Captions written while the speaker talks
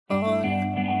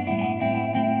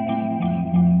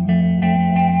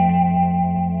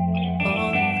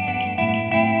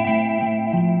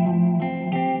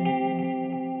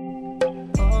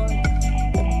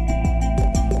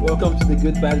Welcome to the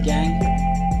Good Bad Gang.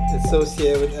 It's Sos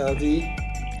here with LD.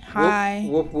 Hi.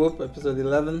 Whoop, whoop, episode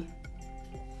 11.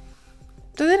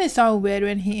 Doesn't it sound weird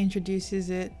when he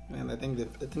introduces it? Man, I think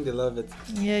they love it.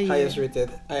 Yeah. Highest rated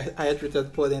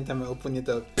pod anytime I open it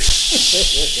up.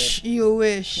 You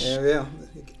wish. Yeah.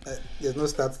 There's no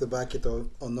stats to back it or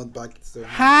not back it. So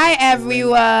Hi,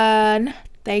 everyone.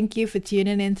 Thank you for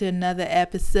tuning in to another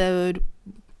episode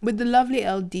with the lovely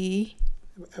LD.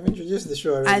 I've introduced the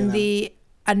show already. And now. the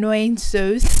annoying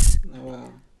Sos. Oh,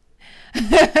 wow.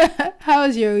 How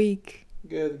was your week?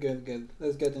 Good.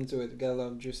 Let's get into it. We got a lot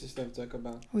of juicy stuff to talk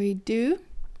about. We do?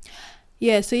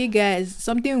 Yeah, so you guys,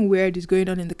 something weird is going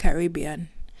on in the Caribbean.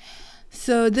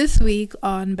 So this week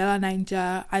on Bella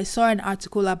Ninja, I saw an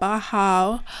article about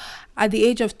how at the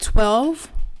age of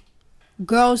 12,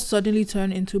 girls suddenly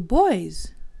turn into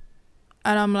boys.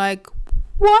 And I'm like,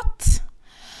 what?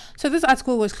 So this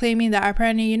article was claiming that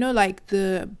apparently, like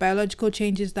the biological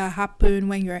changes that happen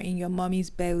when you're in your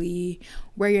mommy's belly,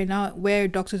 where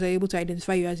doctors are able to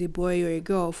identify you as a boy or a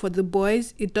girl. For the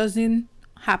boys, it doesn't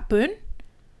happen.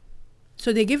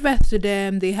 So they give birth to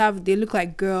them, they look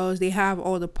like girls, they have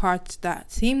all the parts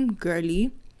that seem girly.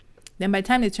 Then by the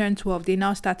time they turn 12, they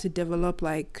now start to develop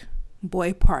like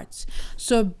boy parts.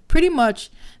 So pretty much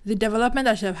the development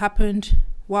that should have happened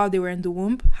while they were in the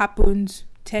womb happens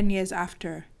 10 years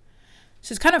after.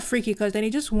 So it's kind of freaky because then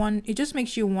it just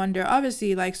makes you wonder.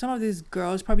 Obviously, like some of these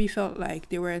girls probably felt like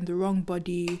they were in the wrong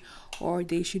body or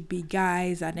they should be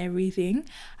guys and everything.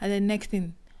 And then next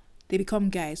thing, they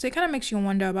become guys. So it kind of makes you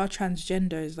wonder about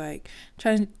transgenders. Like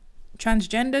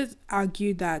transgenders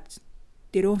argue that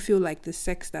they don't feel like the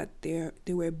sex that they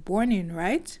were born in,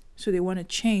 right? So they want to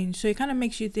change. So it kind of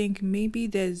makes you think maybe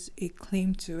there's a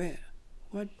claim to it.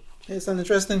 What? It's an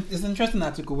interesting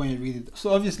article when you read it. So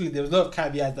obviously there's a lot of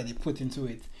caveats that they put into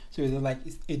it. So it's like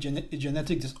a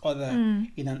genetic disorder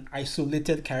in an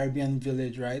isolated Caribbean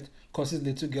village, right? Causes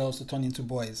little girls to turn into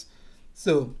boys.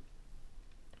 So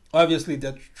obviously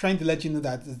they're trying to let you know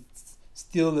that it's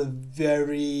still a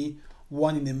very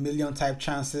 1 in a million type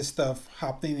chances stuff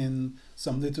happening in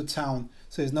some little town.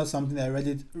 So it's not something they're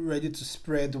ready to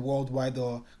spread worldwide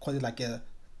or call it like a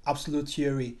absolute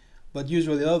theory. But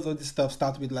usually all of this stuff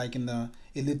starts with like a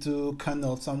little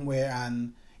kernel somewhere,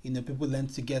 and people learn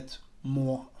to get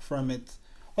more from it.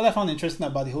 What I found interesting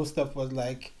about the whole stuff was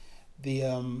like the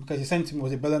because you sent to me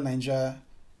was a Bella Ninja,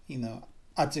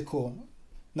 article,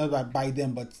 not by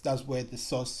them, but that's where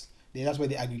that's where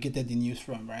they aggregated the news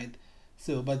from, right?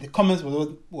 So, but the comments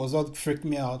was what freaked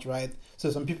me out, right?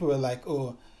 So some people were like,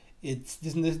 oh, it's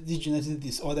this genetic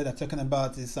disorder they're talking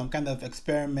about is some kind of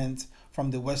experiment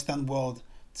from the Western world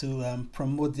to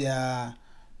promote their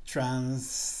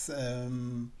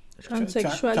transgender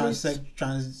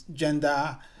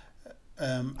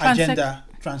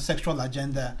transsexual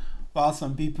agenda, while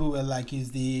some people were like,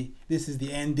 this is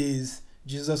the end days,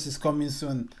 Jesus is coming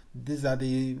soon. These are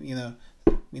the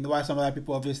why some other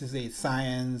people obviously say it's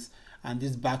science, and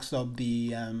this backs up the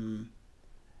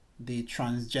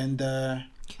transgender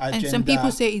agenda. And some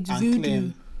people say it's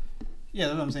voodoo. Yeah,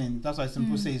 that's what I'm saying. That's why some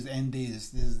people say it's end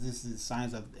days. This is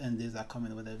signs of end days are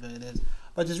coming, whatever it is.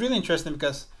 But it's really interesting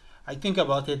because I think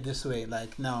about it this way.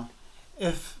 Like now,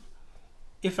 if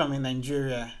I'm in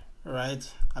Nigeria, right,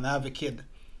 and I have a kid,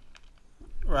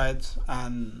 right,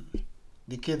 and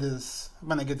the kid is,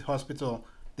 when I get to the hospital,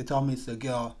 they tell me it's a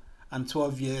girl, and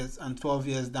 12 years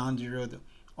down the road,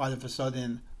 all of a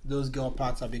sudden those girl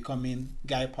parts are becoming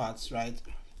guy parts, right?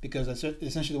 Because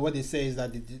essentially what they say is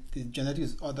that the genetic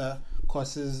disorder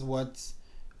causes when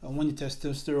the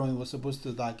testosterone was supposed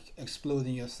to like explode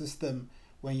in your system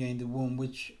when you're in the womb,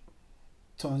 which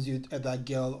turns you either a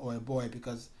girl or a boy,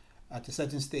 because at a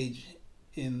certain stage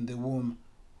in the womb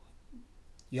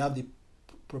you have the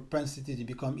propensity to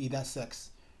become either sex,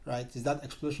 right? It's that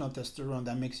explosion of testosterone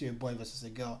that makes you a boy versus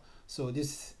a girl. So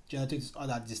this genetic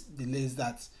disorder just delays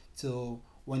that till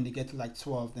when they get to like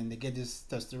 12, then they get this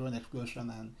testosterone explosion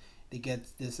and they get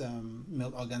this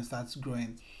male organ starts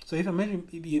growing. So if imagine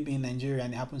you be in Nigeria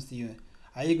and it happens to you,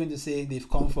 are you going to say they've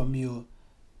come from you?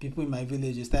 People in my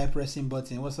village, you start pressing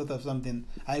button, what sort of something?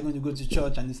 Are you going to go to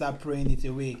church and you start praying it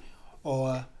away?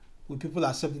 Or will people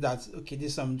accept that, okay, this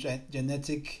is some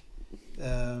genetic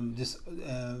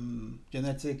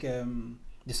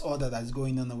disorder that's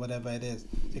going on or whatever it is?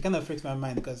 It kind of freaks my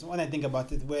mind, because when I think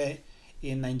about it, where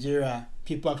in Nigeria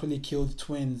people actually killed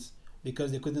twins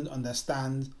because they couldn't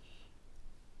understand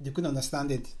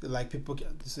it. Like people,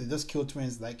 so they just killed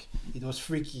twins. Like it was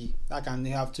freaky. Like, and they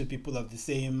have two people of the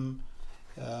same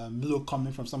look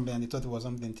coming from somebody, and they thought it was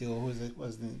something until was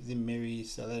it Mary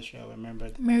Celestia? I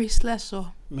remember Mary Slessor,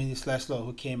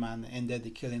 who came and ended the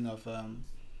killing of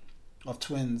of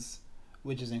twins,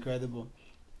 which is incredible.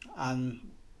 And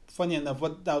funny enough,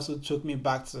 what that also took me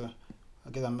back to, I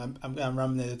guess I'm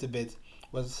rambling a little bit,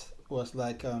 was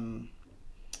like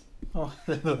oh,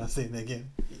 let me say it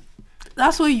again.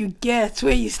 That's what you get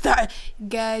when you start.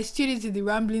 Guys, tune into the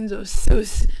ramblings of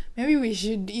Sos. Maybe we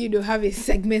should, have a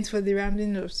segment for the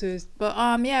ramblings of Sos. But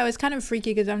yeah, it was kind of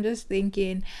freaky because I'm just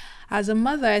thinking, as a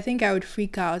mother, I think I would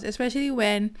freak out, especially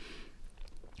when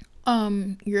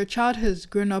your child has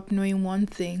grown up knowing one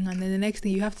thing, and then the next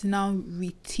thing you have to now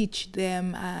reteach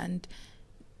them, and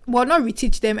well, not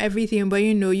reteach them everything, but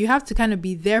you have to kind of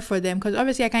be there for them, because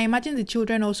obviously I can imagine the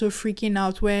children also freaking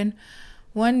out when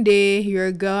one day you're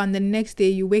a girl and the next day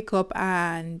you wake up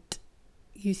and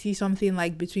you see something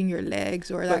like between your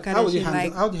legs or that kind of thing.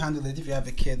 How do you handle it if you have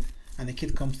a kid and the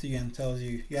kid comes to you and tells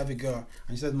you have a girl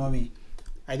and you said, "Mommy,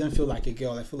 I don't feel like a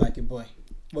girl, I feel like a boy."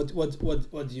 What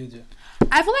do you do?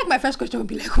 I feel like my first question would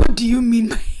be like, what do you mean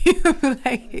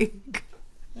by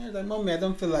like "Mommy, I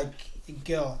don't feel like a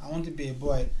girl. I want to be a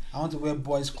boy. I want to wear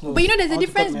boys' clothes." But there's a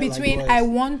difference between I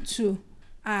want to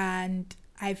and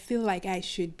I feel like I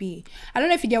should be. I don't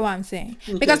know if you get what I'm saying.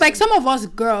 Okay. Because like some of us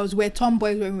girls were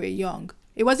tomboys when we were young.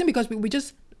 It wasn't because we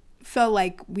just felt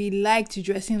like we liked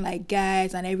dressing like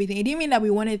guys and everything. It didn't mean that we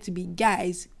wanted to be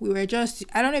guys. We were just,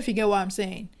 I don't know if you get what I'm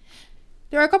saying.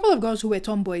 There were a couple of girls who were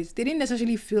tomboys. They didn't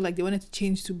necessarily feel like they wanted to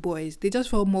change to boys. They just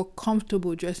felt more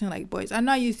comfortable dressing like boys. And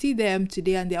now you see them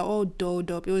today and they're all dolled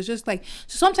up. It was just like,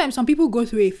 so sometimes some people go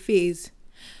through a phase.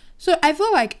 So I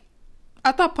feel like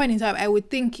at that point in time, I would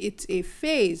think it's a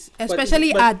phase,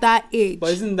 especially at that age. But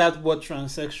isn't that what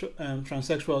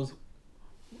transsexuals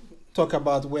talk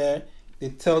about, where they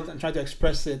tell and try to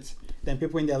express it, then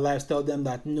people in their lives tell them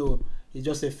that no, it's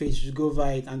just a phase, you should go over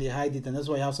it, and they hide it, and that's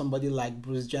why you have somebody like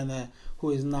Bruce Jenner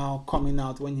who is now coming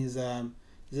out when he's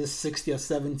 60 or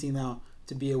 70 now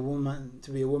to be a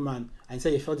woman, and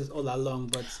say he felt it all along,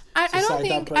 but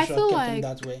societal pressure kept him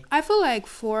that way. I feel like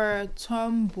for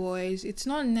tomboys, it's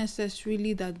not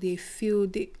necessarily that they feel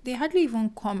they hardly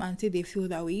even come and say they feel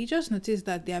that way. You just notice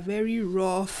that they are very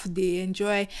rough, they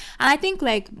enjoy, and I think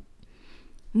like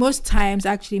most times,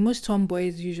 actually, most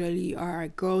tomboys usually are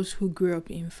girls who grew up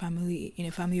in a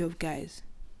family of guys.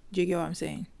 Do you get what I'm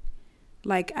saying?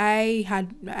 Like I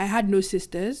had no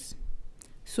sisters.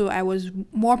 So I was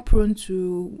more prone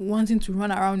to wanting to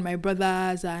run around my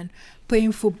brothers and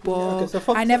playing football. Yeah, okay,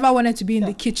 so I never wanted to be in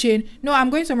the kitchen. No, I'm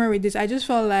going somewhere with this. I just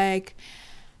felt like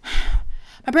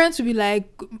my parents would be like,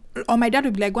 or my dad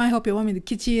would be like, go and help your mom in the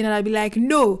kitchen. And I'd be like,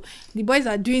 no, the boys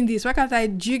are doing this. Why can't I?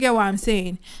 Do you get what I'm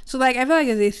saying? So like, I feel like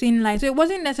there's a thin line. So it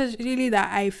wasn't necessarily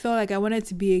that I felt like I wanted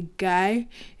to be a guy.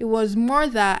 It was more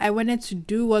that I wanted to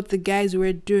do what the guys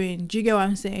were doing. Do you get what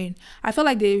I'm saying? I felt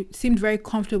like they seemed very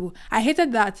comfortable. I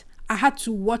hated that I had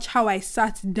to watch how I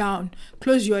sat down.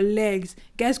 Close your legs.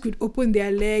 Guys could open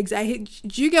their legs.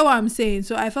 Do you get what I'm saying?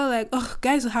 So I felt like, oh,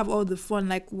 guys will have all the fun.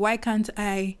 Like, why can't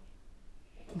I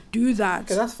do that?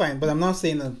 Okay, that's fine, but I'm not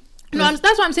saying that. No, that's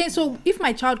what I'm saying. So if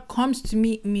my child comes to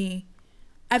meet me,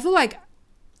 I feel like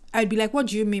I'd be like, what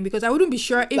do you mean? Because I wouldn't be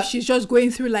sure if she's just going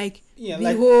through like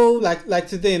whole like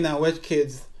today now, where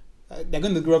kids they're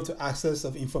going to grow up to access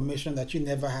of information that you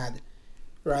never had,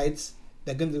 right?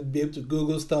 They're going to be able to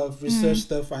Google stuff, research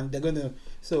stuff, and they're going to,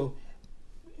 so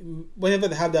whenever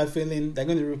they have that feeling, they're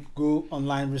going to go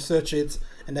online, research it,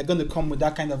 and they're going to come with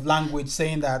that kind of language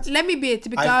saying that. Let me be a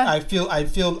typical. I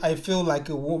feel like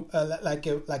a woman, like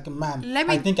a man.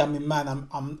 I think I'm a man.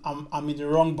 I'm in the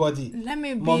wrong body.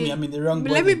 Mommy, I'm in the wrong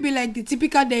body. Let me be like the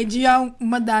typical Nigerian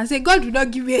mother and say, God will not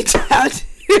give me a child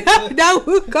that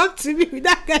will come to me with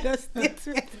that kind of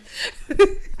statement.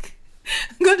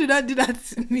 God did not do that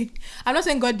to me. I'm not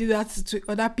saying God did that to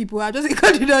other people. I'm just saying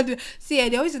God did not do. See,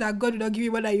 they always say that God did not give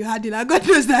you more than you had it. And God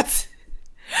knows that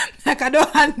I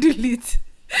cannot handle it.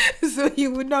 So he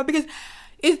would not. Because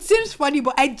it seems funny,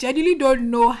 but I genuinely don't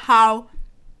know how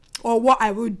or what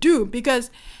I would do.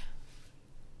 Because,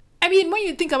 I mean, when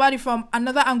you think about it from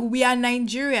another angle, we are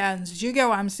Nigerians. Do you get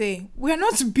what I'm saying? We are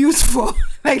not built for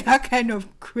like that kind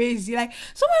of crazy. Like,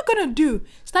 so what am I going to do?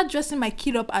 Start dressing my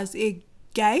kid up as a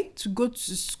guy to go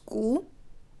to school?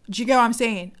 Do you get what I'm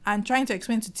saying? And trying to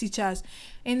explain to teachers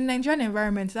in the Nigerian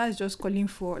environment, that is just calling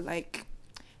for like,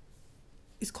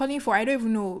 it's calling for, I don't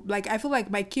even know, like I feel like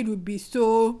my kid would be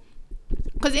so,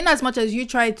 because in as much as you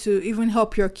try to even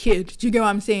help your kid, do you get what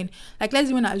I'm saying? Like, let's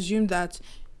even assume that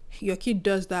your kid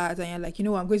does that and you're like, you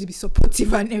know what, I'm going to be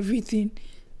supportive and everything.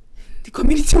 The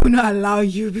community will not allow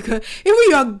you, because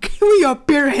even your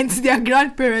parents, their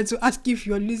grandparents will ask if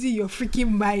you're losing your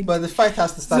freaking mind. But the fight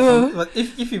has to start from, but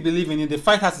if you believe in it, the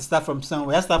fight has to start from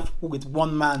somewhere. It has to start with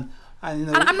one man And you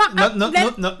know, And I'm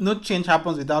not- no change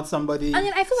happens without somebody I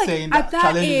mean, I feel like saying at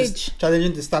that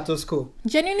challenging the status quo.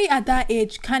 Genuinely at that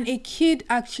age, can a kid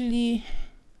actually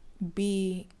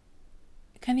make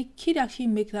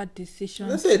that decision?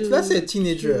 Let's say a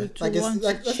teenager,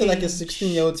 let's say like a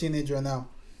 16-year-old teenager now.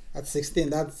 At 16,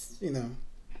 that's, you know,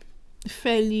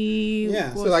 fairly.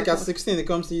 Yeah. So like at 16, it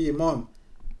comes to you, Mom.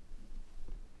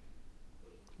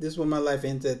 This woman life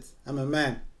ain't it. I'm a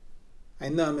man. I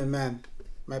know I'm a man.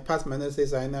 My past might not say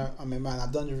so. I know I'm a man.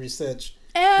 I've done the research.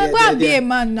 Go and be a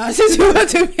man now. Since you want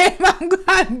to be a man, go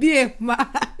and be a man.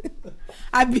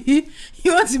 Abi,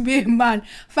 you want to be a man?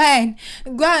 Fine.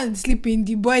 Go and sleep in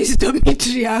the boys'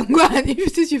 dormitory and go and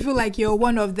since you feel like you're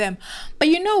one of them. But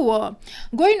you know what?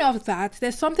 Going off that,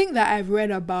 there's something that I've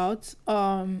read about.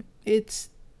 It's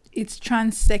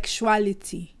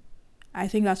transsexuality. I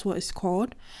think that's what it's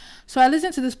called. So I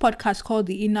listened to this podcast called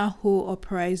The Inner Whole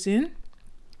Uprising.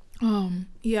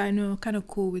 Yeah, I know, kind of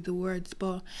cool with the words,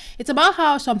 but it's about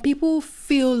how some people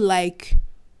feel like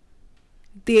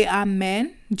they are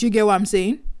men. Do you get what I'm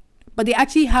saying? But they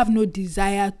actually have no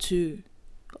desire to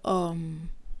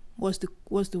what's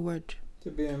the word? To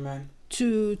be a man.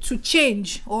 To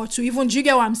change or to even, do you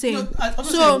get what I'm saying? No,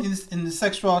 so in the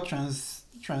sexual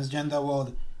transgender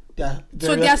world, they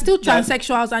are still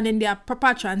transsexuals and then they are proper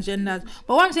transgenders.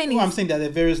 But what I'm saying is, there are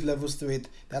various levels to it.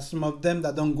 There's some of them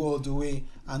that don't go all the way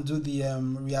and do the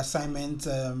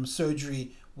reassignment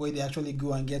surgery where they actually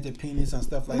go and get a penis and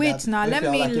stuff like that. Wait, now let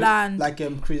me land. Like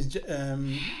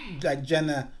like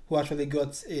Jenner, who actually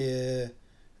did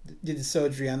the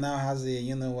surgery and now has a,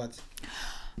 you know what?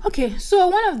 Okay, so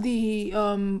one of the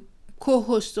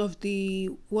co-host of the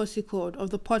of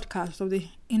the podcast, of the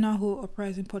Inner Whole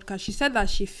Uprising podcast, she said that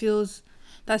she feels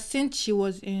that since she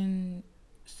was in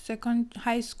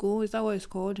high school, is that what it's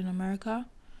called in America?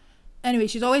 Anyway,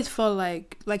 she's always felt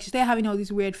like she started having all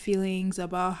these weird feelings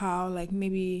about how like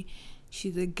maybe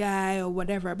she's a guy or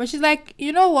whatever. But she's like,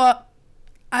 you know what?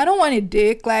 I don't want a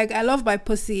dick. Like, I love my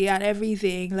pussy and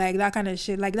everything. Like, that kind of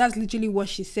shit. Like, that's literally what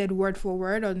she said word for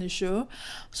word on the show.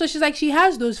 So she's like, she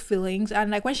has those feelings.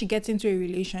 And, like, when she gets into a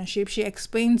relationship, she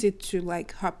explains it to,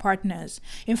 like, her partners.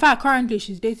 In fact, currently,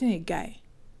 she's dating a guy.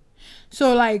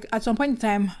 So, like, at some point in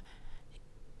time,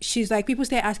 she's like, people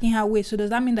start asking her, wait, so does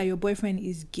that mean that your boyfriend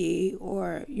is gay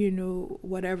or, you know,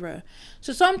 whatever?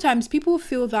 So sometimes people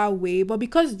feel that way, but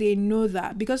because they know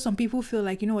that, because some people feel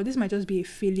like, you know what, this might just be a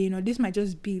feeling, or this might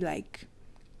just be like,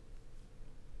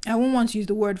 I won't want to use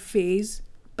the word phase,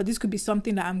 but this could be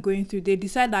something that I'm going through. They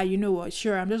decide that, you know what,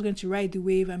 sure, I'm just going to ride the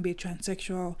wave and be a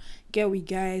transsexual, get with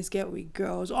guys, get with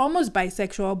girls, almost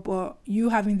bisexual, but you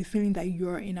having the feeling that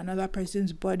you're in another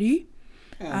person's body.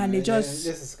 And it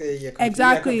just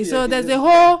exactly. So there's a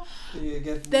whole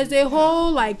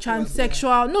like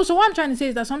transsexual. No, so what I'm trying to say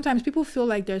is that sometimes people feel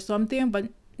like there's something, but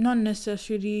not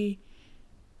necessarily.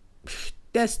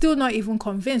 They're still not even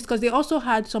convinced, because they also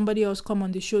had somebody else come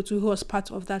on the show too who was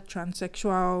part of that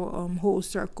transsexual whole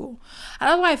circle. And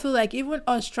that's why I feel like even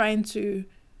us trying to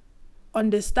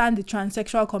understand the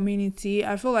transsexual community,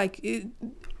 I feel like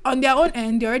on their own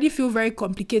end, they already feel very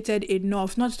complicated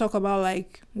enough, not to talk about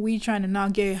like we trying to now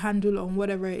get a handle on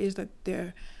whatever it is that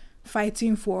they're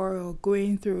fighting for or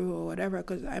going through or whatever.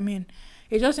 Because I mean,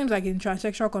 it just seems like in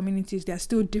transsexual communities, they're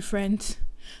still different.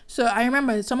 So I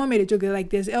remember someone made a joke, like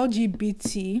there's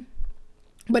LGBT,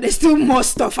 but there's still more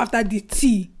stuff after the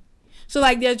T. So,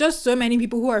 like, there's just so many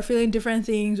people who are feeling different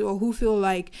things or who feel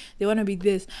like they want to be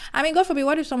this. I mean, God forbid,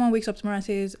 what if someone wakes up tomorrow and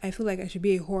says, I feel like I should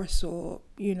be a horse, or,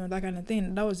 you know, that kind of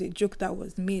thing. That was a joke that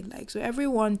was made. Like, so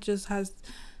everyone just has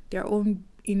their own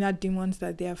inner demons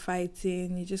that they're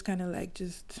fighting. You just kind of like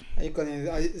just... Are you calling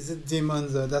it, is it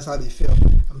demons, or that's how they feel?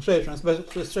 I'm sure a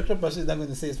transsexual person is not going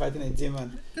to say it's fighting a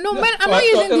demon. No, man, I'm not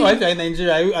using the... If you're in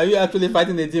Nigeria, are you actually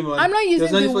fighting a demon? I'm not using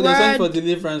the word... There's only for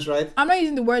deliverance, right? I'm not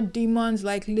using the word demons,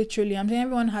 like, literally. I'm saying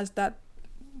everyone has that,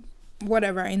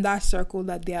 whatever, in that circle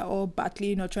that they are all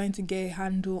battling or trying to get a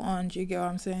handle on. Do you get what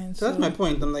I'm saying? So that's my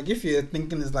point. I'm like, if you're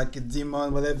thinking it's like a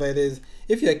demon, whatever it is,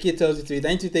 if your kid tells you to,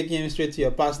 then you take him straight to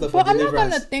your pastor for deliverance. I'm not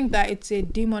going to think that it's a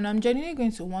demon. I'm genuinely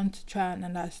going to want to try and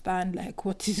understand like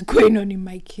what is going on in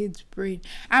my kid's brain.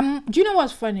 Do you know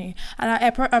what's funny? And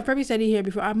I've probably said it here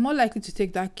before. I'm more likely to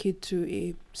take that kid to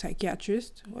a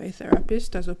psychiatrist or a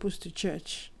therapist as opposed to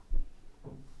church.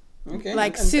 Okay.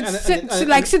 Like sit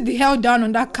the hell down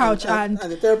on that couch and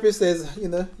the therapist says, you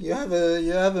know, you have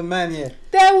a man here.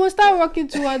 Then we'll start working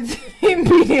towards him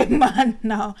being a man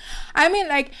now. I mean,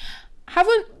 like, I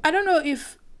don't know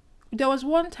if there was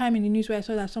one time in the news where I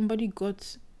saw that somebody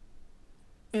got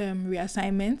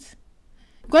reassignment,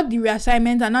 got the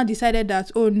reassignment and now decided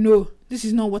that, oh no, this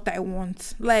is not what I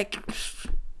want. Like,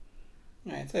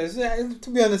 Right. So to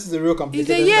be honest, it's a real Is it?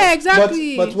 complicated Yeah, stuff.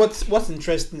 exactly. But what's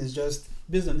interesting is just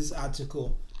based on this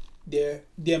article, there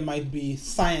might be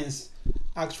science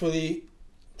actually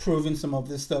proving some of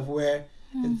this stuff where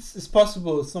it's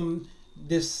possible.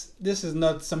 This is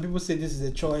not. Some people say this is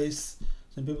a choice.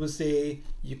 Some people say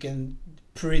you can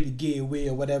pray the gay away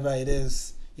or whatever it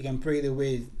is. You can pray it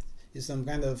away. It's some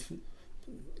kind of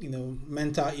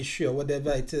mental issue or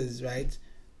whatever it is, right?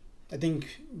 I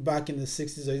think back in the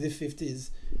 60s or the 50s,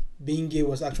 being gay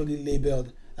was actually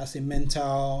labeled as a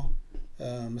mental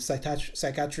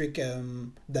psychiatric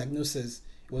diagnosis.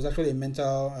 It was actually a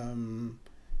mental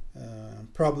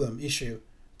problem issue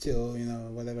till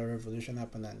whatever revolution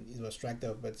happened and it was struck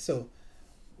off. But so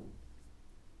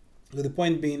the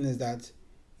point being is that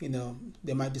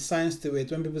there might be science to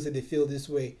it. When people say they feel this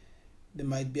way, there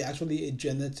might be actually a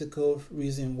genetical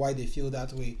reason why they feel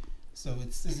that way. So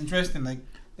it's interesting. Like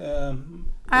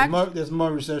there's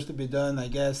more research to be done. I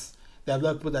guess there are a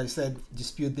lot of people that said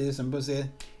dispute this, and people say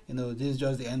this is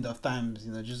just the end of times.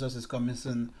 Jesus is coming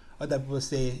soon. Other people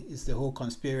say it's the whole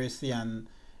conspiracy, and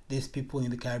these people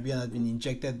in the Caribbean have been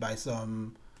injected by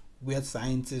some weird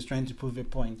scientists trying to prove a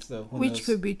point. So which knows?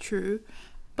 Could be true.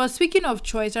 But speaking of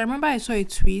choice, I remember I saw a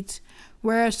tweet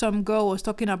where some girl was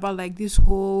talking about like this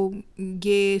whole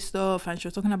gay stuff, and she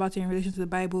was talking about it in relation to the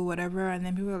Bible, whatever. And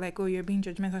then people were like, "Oh, you're being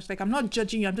judgmental." She's like, "I'm not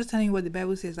judging you. I'm just telling you what the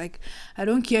Bible says. Like, I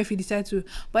don't care if you decide to."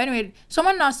 But anyway,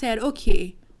 someone now said,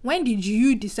 "Okay, when did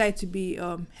you decide to be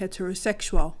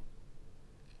heterosexual?"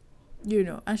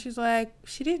 And she's like,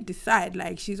 she didn't decide.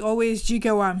 Like, she's always, do you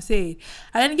get what I'm saying?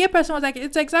 And then the gay person was like,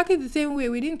 it's exactly the same way.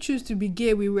 We didn't choose to be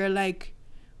gay. We were like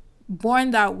born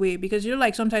that way, because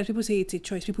like sometimes people say it's a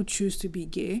choice. People choose to be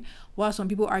gay, while some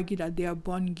people argue that they are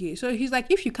born gay. So he's like,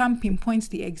 if you can't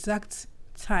pinpoint the exact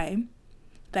time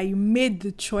that you made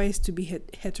the choice to be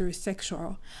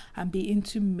heterosexual and be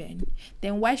into men,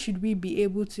 then why should we be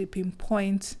able to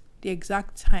pinpoint the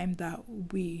exact time that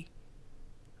we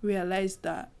realize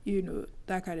that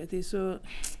that kind of thing? So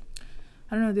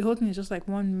I don't know, the whole thing is just like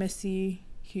one messy,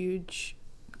 huge,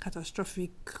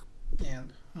 catastrophic. Yeah,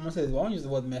 I won't use the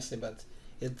word messy, but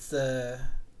it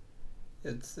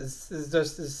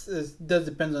does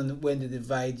depend on when the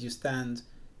divide you stand.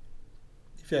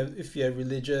 If you're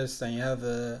religious and you have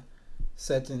a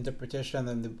certain interpretation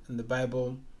in the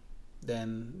Bible,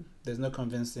 then there's no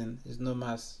convincing. There's no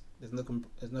mass. There's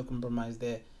no compromise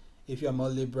there. If you're more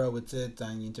liberal with it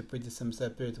and you interpret it some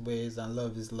separate ways and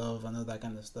love is love and all that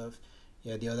kind of stuff,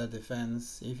 you're the other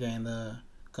defense. If you're in a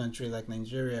country like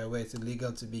Nigeria where it's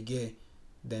illegal to be gay,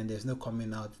 then there's no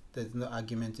coming out. There's no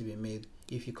argument to be made.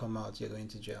 If you come out, you're going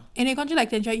to jail. In a country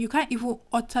like Nigeria, you can't even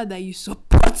utter that you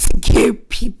support gay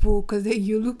people, because then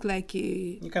you look like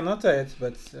a... You can utter it,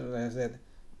 but like I said,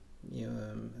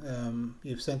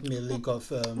 you've sent me a link of...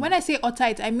 When I say utter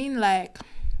it, I mean like...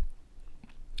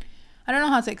 I don't know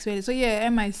how to explain it. So yeah,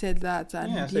 Emma said that,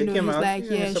 and so he's like,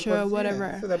 yeah, sure, whatever.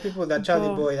 Yeah. So that people, that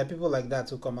Charlie Boy, that people like that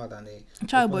who come out and they...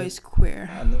 Charlie Boy is queer.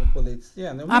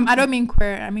 I don't mean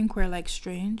queer. I mean queer like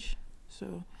strange.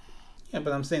 So... Yeah,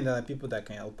 but I'm saying that there are people that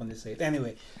can openly say it.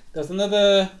 Anyway, there's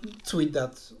another tweet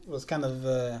that was kind of...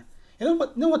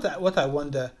 what I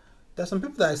wonder? There's some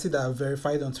people that I see that are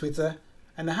verified on Twitter,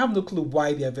 and I have no clue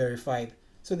why they are verified.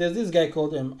 So there's this guy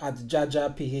called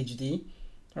 @Jaja PhD.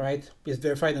 Right, he's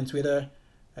verified on Twitter.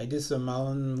 I did some my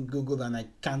own Google and I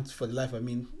can't for the life of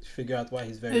me figure out why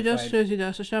he's verified. It just shows you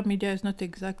that social media is not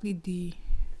exactly the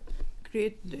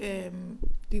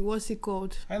what's it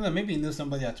called? I don't know, maybe you know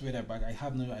somebody at Twitter, but I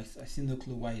see no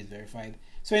clue why he's verified.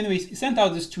 So anyways, he sent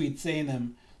out this tweet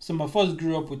saying some of us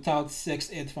grew up without sex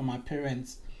ed from our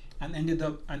parents and ended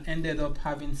up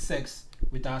having sex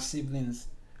with our siblings.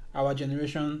 Our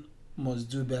generation must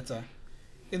do better.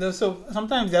 So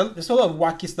sometimes there's a lot of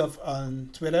wacky stuff on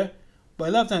Twitter, but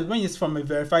a lot of times when it's from a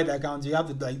verified account, you have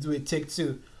to like do a take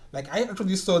two. Like I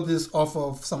actually saw this off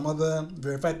of some other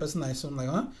verified person I saw. I'm like,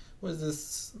 huh? What's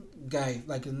this guy?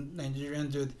 Like a Nigerian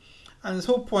dude. And his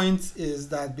whole point is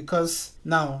that because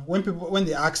now when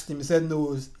they asked him, he said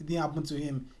no, it didn't happen to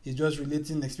him. He's just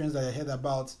relating the experience that I heard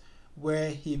about, where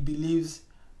he believes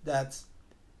that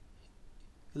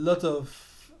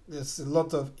there's a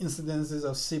lot of incidences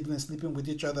of siblings sleeping with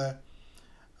each other,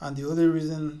 and the only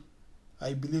reason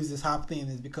I believe this is happening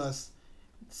is because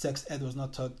sex ed was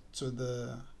not taught to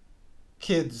the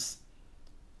kids,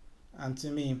 and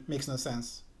to me it makes no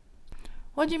sense.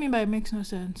 What do you mean by it makes no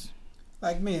sense?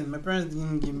 Like me, my parents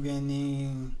didn't give me any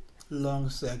long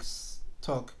sex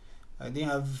talk. I didn't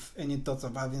have any thoughts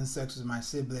of having sex with my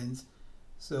siblings,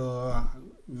 so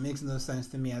it makes no sense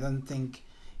to me. I don't think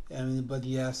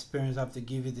anybody else, parents have to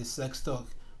give you the sex talk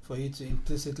for you to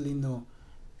implicitly know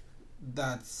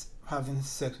that having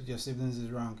sex with your siblings is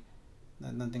wrong.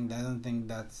 I don't think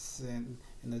that's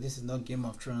this is not Game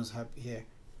of Thrones here.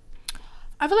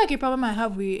 I feel like a problem I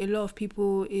have with a lot of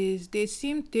people is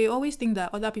they always think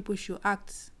that other people should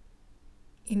act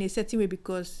in a certain way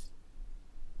because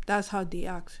that's how they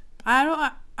act.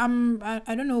 I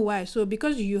don't know why. So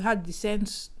because you had the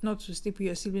sense not to sleep with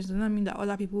your siblings does not mean that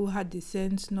other people had the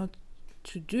sense not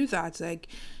to do that. Like,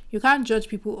 you can't judge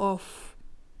people off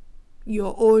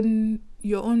your own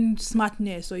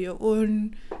smartness or your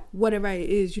own whatever it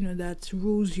is, that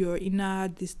rules your inner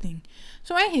this thing.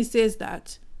 So when he says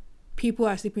that people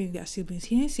are sleeping with their siblings,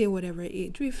 he didn't say whatever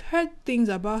age. We've heard things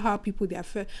about how people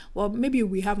well, maybe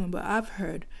we haven't, but I've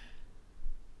heard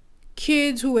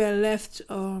kids who were left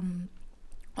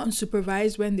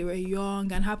unsupervised when they were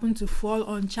young and happened to fall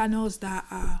on channels that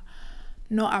are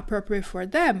not appropriate for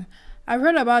them. I've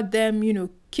heard about them,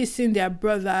 kissing their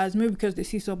brothers, maybe because they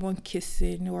see someone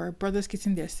kissing, or brothers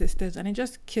kissing their sisters, and they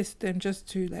just kiss them just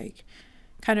to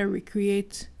kind of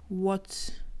recreate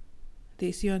what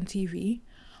they see on TV.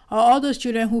 Or all those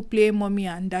children who play mommy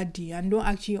and daddy and don't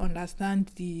actually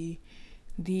understand the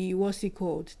what's it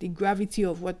called, the gravity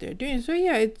of what they're doing. So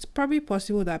yeah, it's probably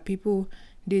possible that people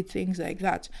did things like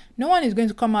that. No one is going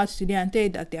to come out today and tell you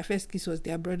that their first kiss was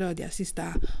their brother or their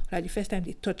sister, or like the first time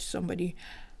they touched somebody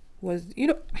was,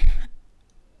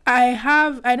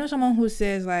 I know someone who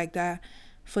says like that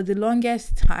for the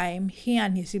longest time he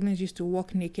and his siblings used to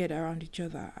walk naked around each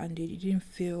other and they didn't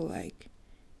feel like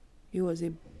it was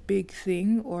a big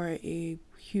thing or a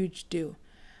huge deal.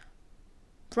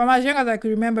 From as young as I could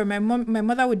remember, my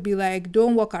mother would be like,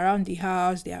 don't walk around the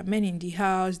house, there are men in the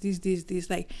house, this.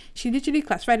 Like, she literally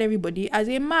classified everybody as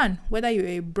a man, whether you're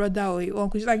a brother or a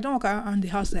uncle. She's like, don't walk around the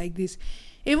house like this.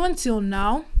 Even till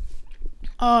now,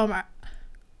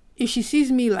 if she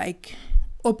sees me like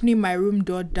opening my room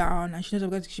door down and she knows I'm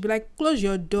going to, she'll be like, close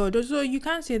your door. So you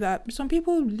can't say that. Some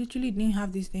people literally didn't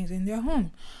have these things in their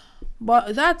home.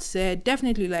 But that said,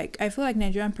 definitely, I feel like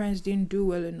Nigerian parents didn't do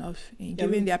well enough in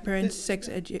giving their parents sex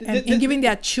education, in giving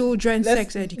their children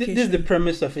sex education. This is the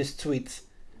premise of his tweet.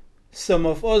 Some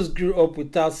of us grew up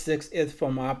without sex ed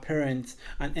from our parents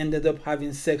and ended up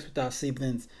having sex with our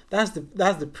siblings. That's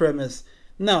the premise.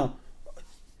 Now,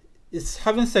 is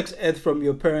having sex ed from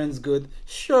your parents good?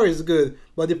 Sure, it's good.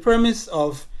 But the premise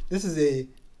of this is a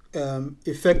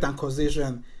effect and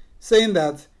causation, saying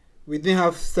that we didn't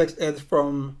have sex ed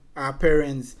from our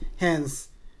parents, hence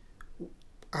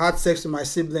I had sex with my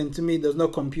sibling, to me does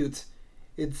not compute.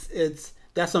 It's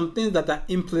there are some things that are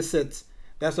implicit.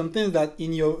 There are some things that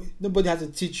nobody has to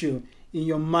teach you. In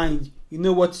your mind, you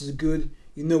know what is good,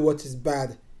 you know what is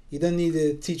bad. You don't need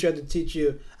a teacher to teach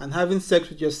you. And having sex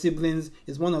with your siblings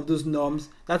is one of those norms.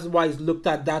 That's why it's looked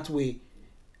at that way,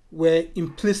 where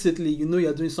implicitly you know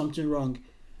you're doing something wrong.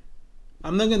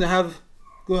 I'm not going to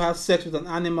go have sex with an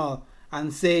animal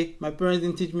and say my parents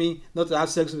didn't teach me not to have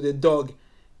sex with a dog,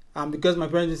 and because my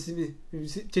parents didn't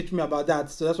teach me about that,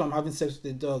 so that's why I'm having sex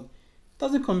with a dog. It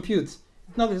doesn't compute.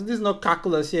 This is not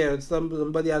calculus here.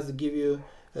 Somebody has to give you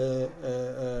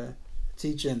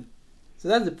teaching. So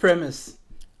that's the premise.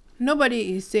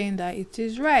 Nobody is saying that it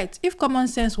is right. If common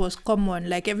sense was common,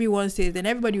 like everyone says, then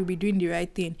everybody would be doing the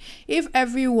right thing. If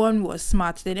everyone was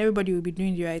smart, then everybody would be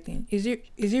doing the right thing. Is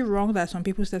it wrong that some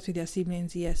people slept with their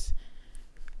siblings? Yes.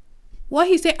 What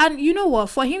he said, and you know what,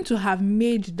 for him to have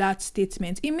made that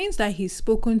statement, it means that he's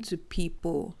spoken to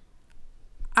people.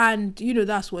 And,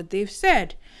 that's what they've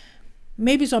said.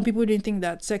 Maybe some people didn't think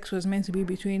that sex was meant to be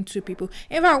between two people.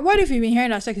 In fact, what if you've been hearing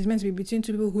that sex is meant to be between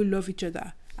two people who love each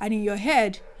other? And in your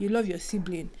head, you love your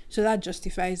sibling. So that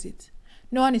justifies it.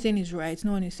 No one is saying it's right.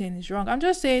 No one is saying it's wrong. I'm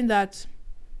just saying that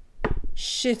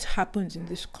shit happens in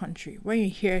this country. When you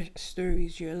hear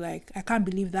stories, you're like, I can't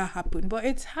believe that happened. But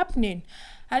it's happening.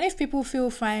 And if people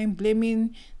feel fine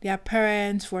blaming their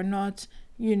parents for not,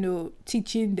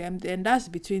 teaching them, then that's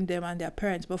between them and their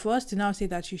parents. But for us to now say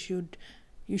that you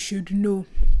should know.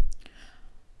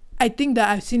 I think that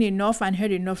I've seen enough and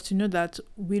heard enough to know that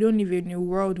we don't live in a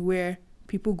world where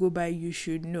people go by you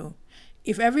should know.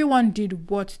 If everyone did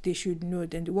what they should know,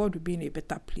 then the world would be in a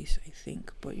better place, I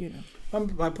think. But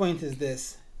my point is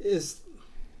this: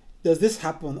 does this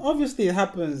happen? Obviously, it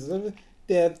happens.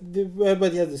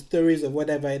 Everybody has the stories of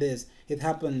whatever it is. It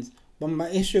happens. But my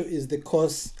issue is the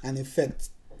cause and effect.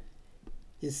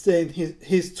 He's saying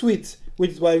his tweet,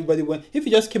 which is why everybody went. If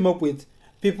he just came up with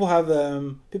people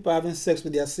having sex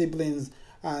with their siblings,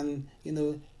 and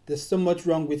there's so much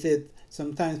wrong with it.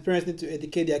 Sometimes parents need to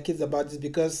educate their kids about this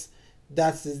because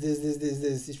that's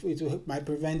this. It might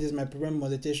prevent this, might prevent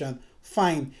molestation.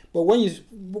 Fine, but when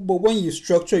you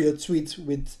structure your tweet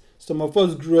with Some of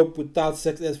us grew up without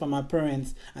sex ed from our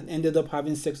parents and ended up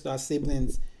having sex with our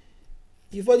siblings.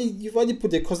 You've already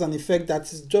put a cause and effect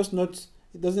that is just not,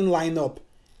 it doesn't line up.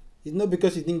 It's not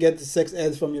because you didn't get the sex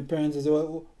ed from your parents as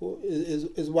well,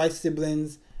 is why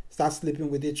siblings start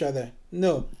sleeping with each other.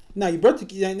 No. Now you brought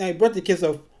the case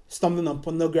of stumbling on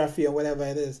pornography or whatever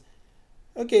it is.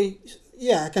 Okay,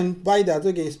 yeah, I can buy that.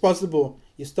 Okay, it's possible.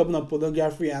 You stumble on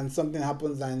pornography and something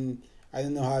happens, and I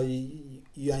don't know how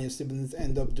you and your siblings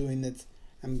end up doing it,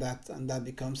 and that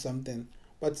becomes something.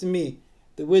 But to me,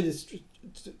 the way it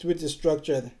is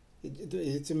structured,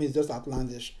 it to me is just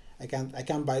outlandish. I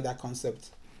can't buy that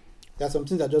concept. There are some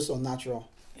things that are just unnatural.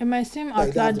 It might seem Like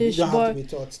outlandish, don't have but to be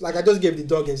taught. Like I just gave the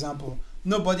dog example.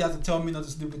 Nobody has to tell me not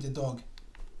to sleep with the dog.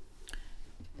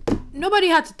 nobody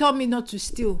had to tell me not to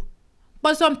steal.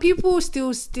 But some people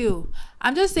still steal.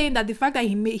 I'm just saying that the fact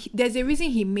that there's a reason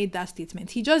he made that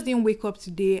statement. He just didn't wake up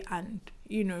today and,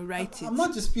 write it. I'm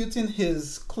not disputing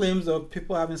his claims of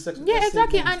people having sex with Yeah, their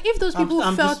exactly. siblings. And if those people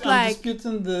I'm like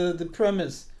disputing the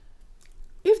premise.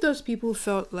 if those people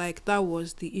felt like that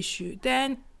was the issue,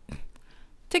 then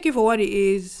take it for what it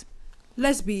is.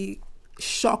 Let's be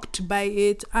shocked by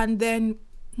it and then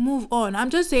move on. I'm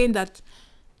just saying that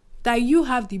you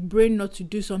have the brain not to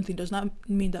do something does not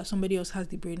mean that somebody else has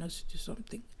the brain not to do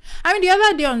something. I mean, the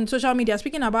other day on social media,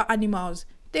 speaking about animals,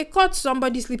 they caught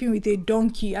somebody sleeping with a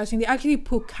donkey. As in, they actually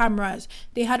put cameras.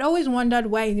 They had always wondered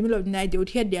why in the middle of the night they would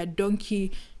hear their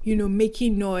donkey,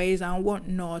 making noise and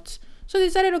whatnot. So they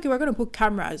decided, okay, we're going to put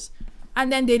cameras.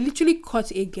 And then they literally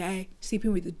caught a guy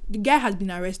sleeping with the guy has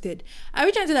been arrested. I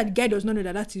wish I said that the guy does not know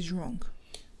that is wrong.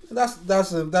 That's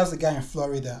the guy in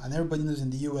Florida, and everybody knows in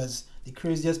the US the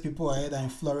craziest people are either in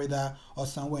Florida or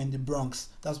somewhere in the Bronx.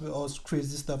 That's where all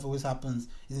crazy stuff always happens.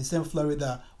 It's the same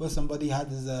Florida where somebody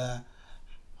had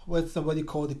where somebody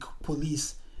called the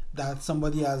police that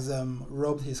somebody has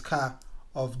robbed his car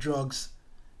of drugs.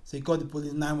 So he called the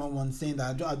police 911 saying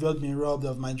that I've just been robbed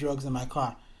of my drugs in my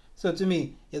car. So to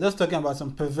me, you're just talking about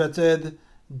some perverted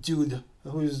dude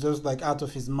who is just like out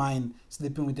of his mind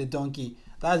sleeping with a donkey.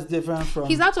 That's different from...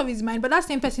 He's out of his mind, but that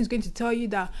same person is going to tell you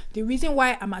that the reason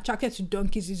why I'm attracted to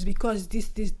donkeys is because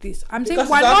this. I'm saying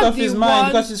we're not the ones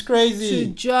because he's crazy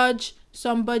to judge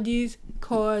somebody's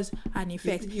cause and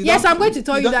effect. Yes, I'm going to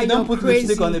tell you that you're put crazy.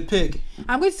 Lipstick on a pig.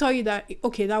 I'm going to tell you that,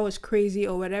 okay, that was crazy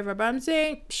or whatever, but I'm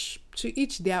saying to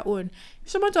each their own.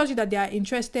 If someone tells you that they are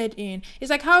interested in...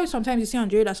 It's like how sometimes you see on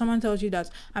Joey that someone tells you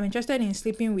that I'm interested in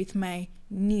sleeping with my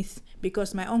niece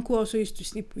because my uncle also used to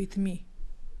sleep with me.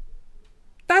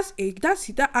 That's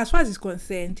as far as he's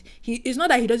concerned. It's not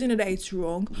that he doesn't know that it's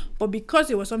wrong, but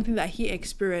because it was something that he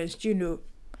experienced, I'm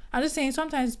just saying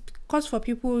sometimes because for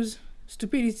people's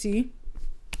stupidity,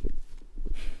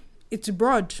 it's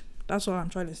broad. That's all I'm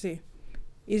trying to say.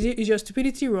 Is your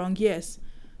stupidity wrong? Yes,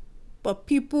 but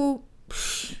people,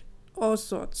 all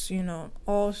sorts.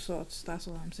 All sorts. That's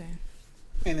all I'm saying.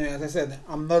 Anyway, as I said,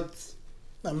 I'm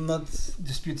not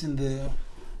disputing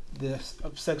the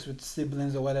sex with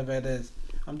siblings or whatever it is.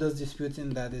 I'm just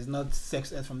disputing that it's not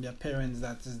sex ed from their parents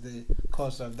that is the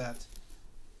cause of that.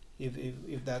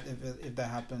 If that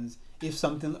happens, if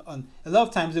something on a lot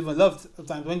of times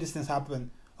when these things happen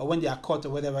or when they are caught or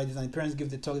whatever it is, and the parents give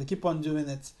the talk, they keep on doing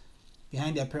it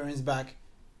behind their parents' back.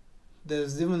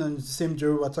 There's even on the same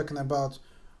jury we're talking about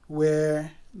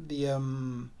where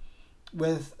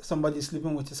where somebody's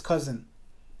sleeping with his cousin,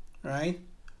 right?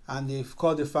 And they've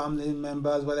called the family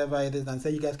members, whatever it is, and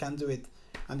say you guys can't do it.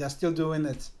 And they're still doing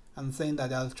it and saying that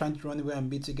they're trying to run away and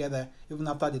be together even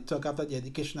after the talk, after the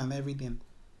education and everything.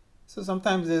 So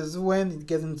sometimes there's when it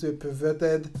gets into a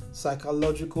perverted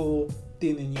psychological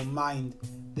thing in your mind.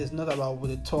 There's not about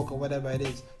the talk or whatever it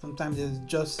is. Sometimes there's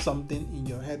just something in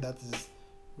your head that is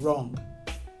wrong.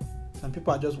 Some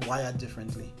people are just wired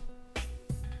differently.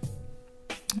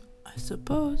 I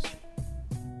suppose.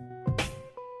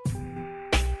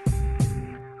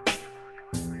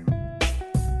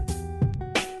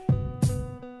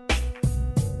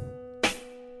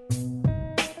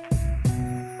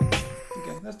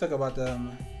 Let's talk about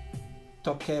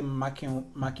Toke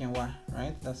Makinwa,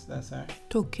 right? That's her.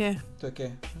 Toke.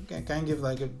 Okay, can you give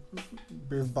like a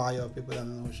brief bio of people that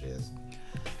don't know who she is?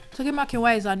 Toke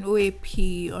Makinwa is an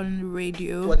OAP on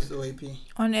radio. What is OAP?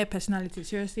 On-air personality.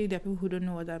 Seriously, there are people who don't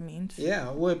know what that means. Yeah,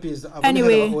 OAP is... I've only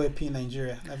heard of OAP in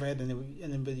Nigeria. Never heard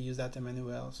anybody use that term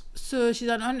anywhere else. So she's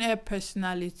an on-air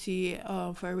personality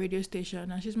for a radio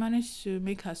station, and she's managed to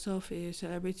make herself a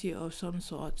celebrity of some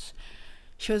sort.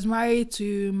 She was married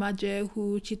to Maje,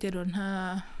 who cheated on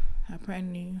her,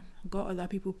 apparently got other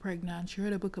people pregnant. She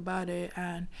wrote a book about it,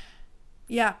 and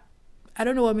yeah, I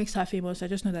don't know what makes her famous. I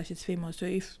just know that she's famous. So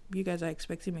if you guys are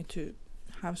expecting me to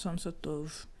have some sort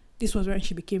of this was when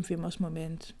she became famous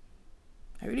moment.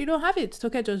 I really don't have it.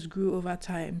 Toke just grew over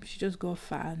time. She just got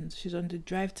fans. She's on the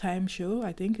Drive Time show.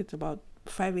 I think it's about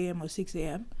 5 a.m. or 6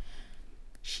 a.m.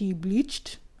 She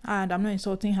bleached. And I'm not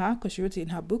insulting her because she wrote it in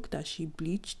her book that she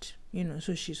bleached,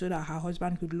 so that her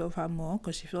husband could love her more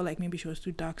because she felt like maybe she was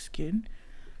too dark skinned.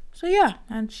 So yeah,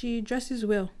 and she dresses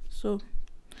well. So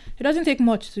it doesn't take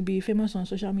much to be famous on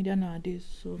social media nowadays.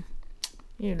 So,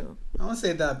 I won't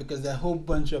say that because there are a whole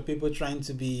bunch of people trying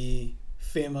to be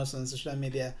famous on social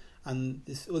media, and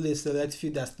it's only a select few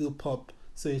that still pop.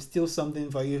 So it's still something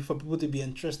for people to be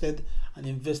interested and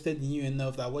invested in you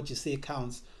enough that what you say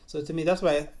counts. So to me, that's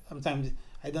why sometimes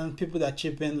I don't people that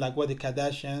chip in like what the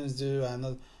Kardashians do,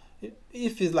 and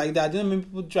if it's like that, I don't mean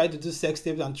people try to do sex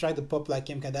tapes and try to pop like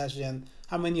Kim Kardashian.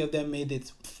 How many of them made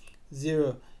it?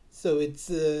 Zero. So it's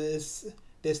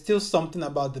there's still something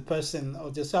about the person,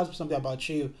 or there's still something about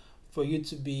you for you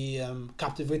to be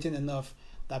captivating enough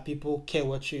that people care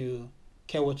what you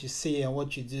say and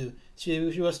what you do.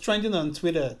 She was trending on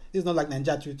Twitter. This is not like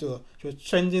Ninja Twitter. She was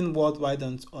trending worldwide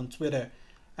on Twitter,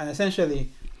 and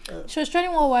essentially. She was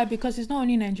trending worldwide because it's not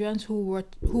only Nigerians who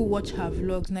watch her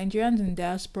vlogs. Nigerians in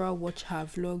diaspora watch her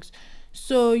vlogs.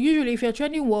 So usually if you're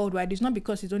trending worldwide, it's not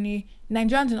because it's only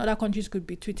Nigerians in other countries could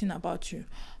be tweeting about you.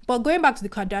 But going back to the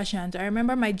Kardashians, I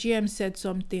remember my GM said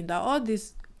something that all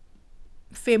these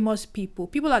famous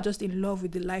people are just in love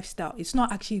with the lifestyle. It's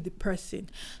not actually the person.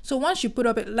 So once you put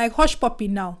up like Hush Puppy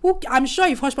now, I'm sure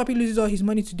if Hush Puppy loses all his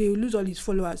money today, he'll lose all his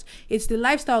followers. It's the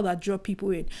lifestyle that draw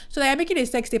people in. So they're making a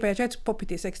sex tape and I try to pop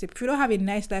with a sex tape. If you don't have a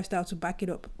nice lifestyle to back it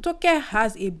up, Toke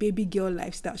has a baby girl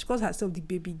lifestyle. She calls herself the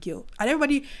baby girl, and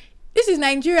everybody, this is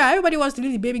Nigeria, everybody wants to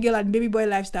live the baby girl and baby boy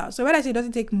lifestyle. So when I say it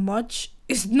doesn't take much,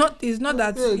 it's not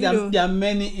that there are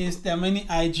many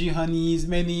IG honeys,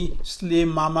 many slay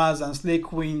mamas and slay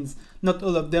queens. Not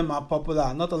all of them are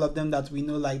popular. Not all of them that we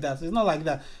know like that. So it's not like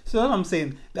that. So what I'm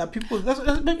saying, there are people.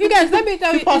 You guys, let me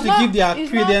tell you, people have to give their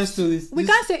credence to this. We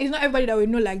can't say it's not everybody that we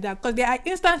know like that, because there are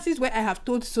instances where I have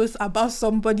told Sos about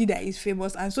somebody that is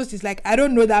famous, and Sos is like, I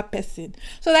don't know that person.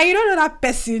 So that you don't know that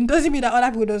person doesn't mean that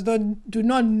other people do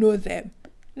not know them.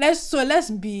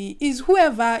 Let's be, is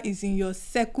whoever is in your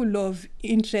circle of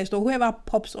interest, or whoever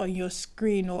pops on your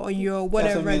screen or on your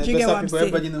whatever. Do you get what I'm saying?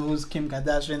 Everybody knows who's Kim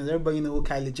Kardashian. Everybody knows who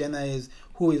Kylie Jenner is.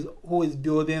 Who is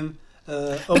building.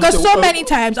 Because so many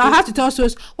times I'll have to tell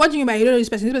Sos, what do you mean by you don't know this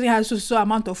person? This person has so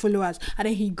amount of followers, and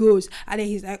then he goes, and then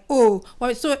he's like, oh,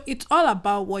 well, so it's all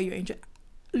about what you're interested.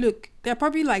 Look, they're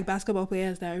probably like basketball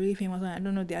players that are really famous and I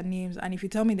don't know their names, and if you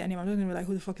tell me their name, I'm just gonna be like,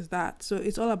 who the fuck is that? So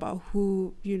it's all about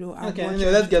who Okay,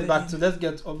 anyway, let's get back to what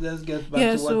Toke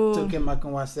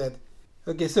Makinwa said.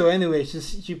 Okay, so anyway, she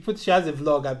has a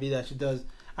vlog, Abby, that she does,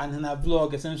 and in her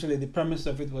vlog, essentially the premise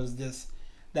of it was this: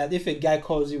 that if a guy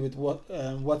calls you with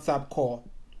WhatsApp call,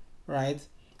 right,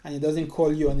 and he doesn't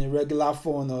call you on a regular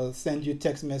phone or send you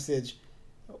text message.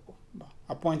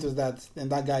 Her point was that then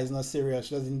that guy is not serious.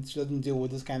 She doesn't deal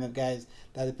with this kind of guys.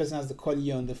 That the person has to call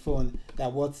you on the phone.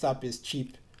 That WhatsApp is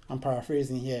cheap. I'm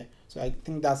paraphrasing here. So I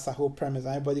think that's the whole premise.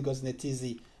 Everybody goes in a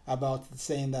tizzy about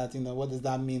saying that, what does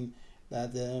that mean?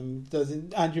 That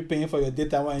aren't you paying for your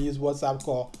data when you use WhatsApp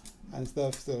call and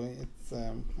stuff? So it's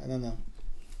I don't know.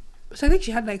 So I think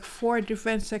she had like 4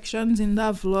 different sections in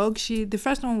that vlog. The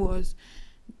first one was,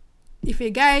 if a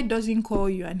guy doesn't call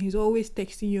you and he's always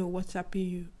texting you or WhatsApping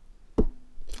you.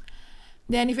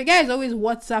 Then if a guy is always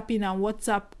WhatsApping and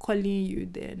WhatsApp calling you,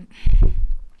 then,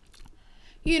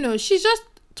 she's just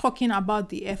talking about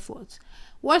the effort.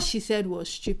 What she said was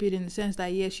stupid in the sense that,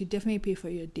 yes, you definitely pay for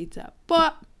your data.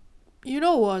 But you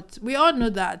know what? We all know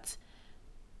that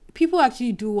people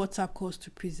actually do WhatsApp calls to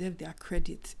preserve their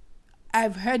credit.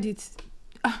 I've heard it.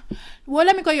 Well,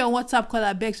 let me call you on WhatsApp call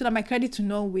I beg so that my credit will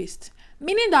not waste.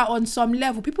 Meaning that on some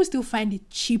level, people still find it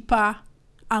cheaper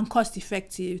and cost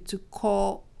effective to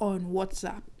call on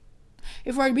WhatsApp,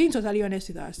 if we're being totally honest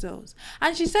with ourselves.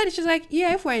 And she's like,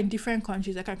 yeah, if we're in different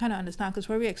countries, I can kind of understand, because it's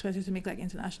very expensive to make like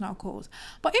international calls.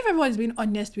 But if everyone's being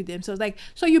honest with themselves, like,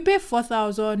 so you pay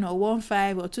 4,000 or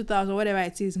 1,500 or 2,000, whatever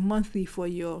it is, monthly for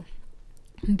your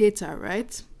data,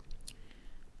 right?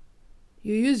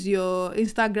 You use your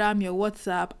Instagram, your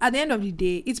WhatsApp. At the end of the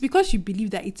day, it's because you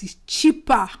believe that it is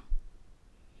cheaper.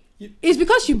 It's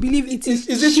because you believe it is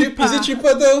cheaper. Is it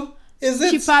cheaper though? Is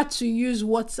it cheaper to use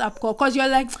WhatsApp call? Because you're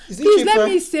like, please let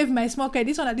me save my small credit.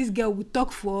 This one that this girl will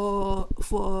talk for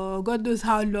God knows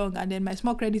how long, and then my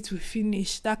small credit will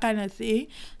finish, that kind of thing.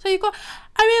 So you go,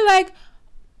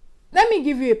 let me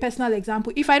give you a personal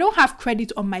example. If I don't have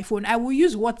credit on my phone, I will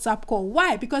use WhatsApp call.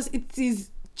 Why? Because it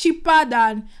is cheaper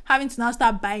than having to now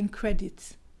start buying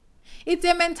credit. It's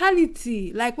a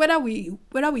mentality. Like whether we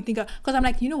think, because I'm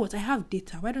like, you know what, I have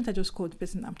data. Why don't I just call the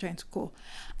person I'm trying to call?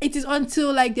 It is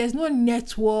until like there's no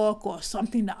network or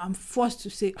something that I'm forced to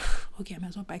say, okay, I might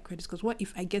as well buy credits. Because what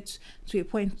if I get to a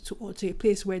point or to a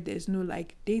place where there's no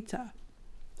like data?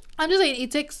 I'm just saying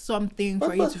it takes something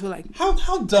for you to feel like.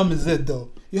 How dumb is it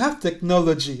though? You have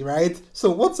technology, right?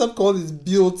 So WhatsApp call is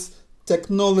built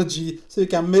technology so you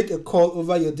can make a call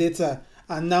over your data,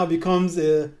 and now becomes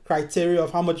a criteria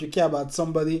of how much you care about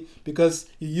somebody because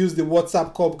you use the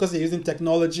WhatsApp call because you're using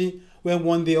technology. When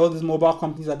one day all these mobile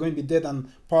companies are going to be dead,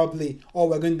 and probably all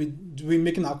we're going to be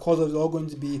making our calls are all going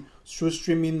to be through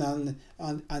streaming and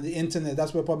the internet.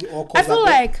 That's where probably all calls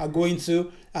are going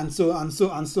to, and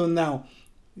so now.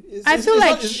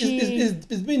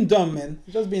 It's being dumb, man.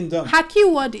 It's just being dumb. Her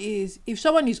keyword is if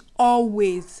someone is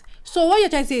always. So what you're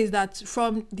trying to say is that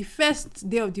from the first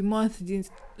day of the month, the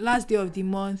last day of the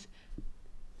month.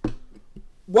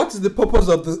 What is the purpose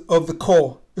of the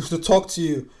call? Is to talk to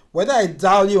you. Whether I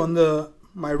dial you on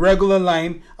my regular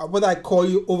line or whether I call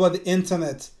you over the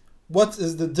internet, what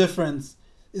is the difference?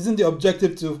 Isn't the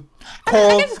objective to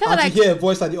call and to hear a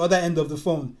voice at the other end of the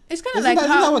phone? It's kind of like isn't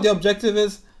that what the objective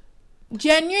is?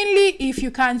 Genuinely, if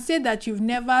you can say that you've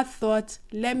never thought,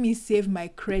 let me save my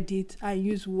credit and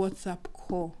use WhatsApp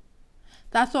call,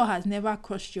 that's what has never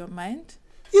crossed your mind.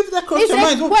 If that crossed your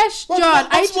mind, question.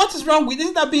 What is wrong with it?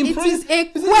 Isn't that being prudent?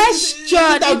 It is a question.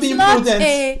 It's not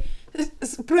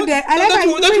prudent. Prudent.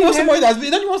 Don't you want somebody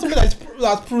that's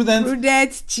prudent?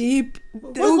 Prudent, cheap.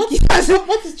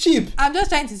 What is cheap? I'm just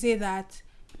trying to say that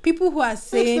people who are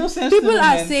saying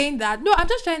saying that. No, I'm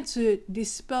just trying to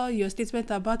dispel your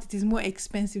statement about it is more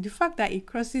expensive. The fact that it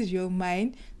crosses your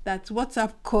mind that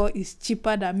WhatsApp call is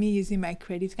cheaper than me using my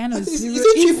credit kind of is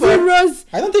it cheaper? Zeros.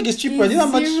 I don't think it's cheaper. You know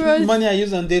how much money I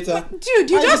use on data? Dude,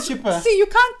 you just see, you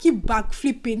can't keep back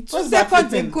flipping. 2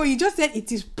 seconds ago you just said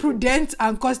it is prudent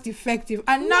and cost effective,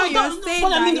 and now you're saying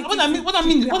what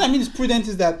I mean is prudent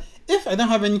is that if I don't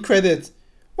have any credit,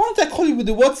 why don't I call you with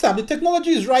the WhatsApp? The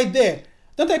technology is right there.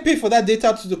 Don't I pay for that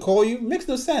data to call you? It makes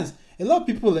no sense. A lot of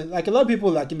people in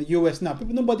the US now,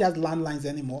 nobody has landlines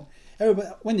anymore. Everybody,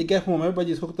 when they get home,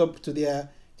 everybody is hooked up to their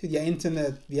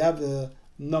internet. They have the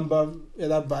number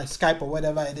either by Skype or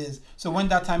whatever it is. So when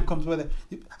that time comes,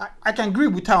 I can agree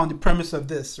with her on the premise of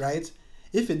this, right?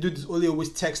 If a dude is only always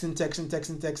texting,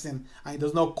 and he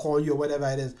does not call you or whatever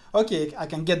it is, okay, I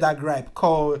can get that gripe.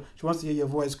 Call, she wants to hear your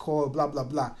voice, call, blah, blah,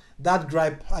 blah. That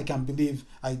gripe, I can believe.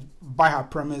 I buy her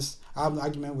premise. I have an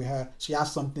argument with her. She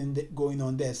has something going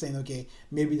on there, saying, okay,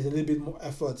 maybe there's a little bit more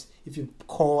effort if you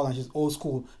call and she's old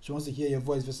school. She wants to hear your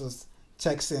voice versus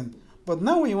texting. But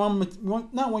now when you want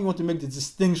to make the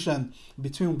distinction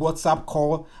between WhatsApp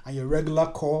call and your regular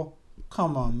call,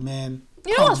 come on, man.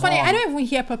 You know what's funny? I don't even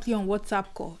hear properly on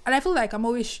WhatsApp call, and I feel like I'm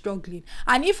always struggling.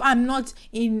 And if I'm not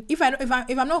if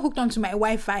I'm not hooked onto my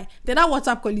Wi-Fi, then that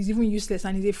WhatsApp call is even useless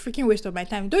and it's a freaking waste of my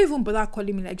time. Don't even bother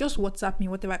calling me. Like, just WhatsApp me,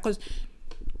 whatever. Because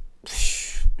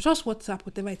just WhatsApp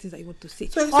whatever it is that you want to say,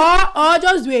 or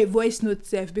just do a voice note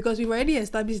self, because we've already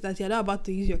established that you're not about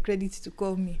to use your credit to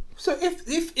call me. So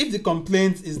if the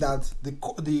complaint is that the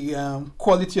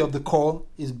quality of the call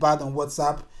is bad on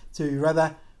WhatsApp, so you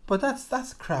rather. But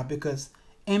that's crap, because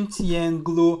MTN,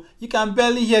 Glo, you can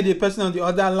barely hear the person on the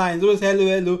other line. It's always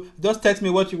hello. Just text me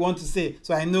what you want to say,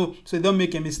 so I know, so you don't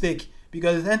make a mistake.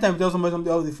 Because anytime you tell somebody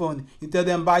something on the phone, you tell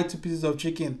them buy 2 pieces of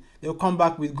chicken, they'll come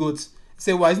back with goats.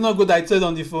 Say, well, it's not good I told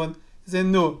on the phone. Say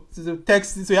no. So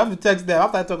text. So you have to text them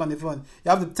after I talk on the phone.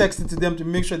 You have to text it to them to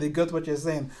make sure they get what you're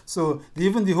saying. So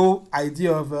even the whole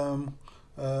idea of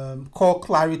call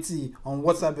clarity on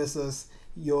WhatsApp versus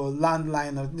your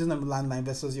landline, or this is not landline,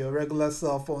 versus your regular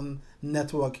cell phone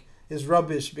network is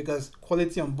rubbish, because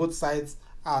quality on both sides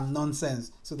are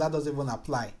nonsense. So that doesn't even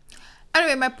apply.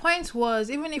 Anyway, my point was,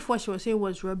 even if what she was saying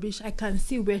was rubbish, I can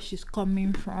see where she's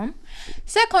coming from.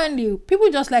 Secondly,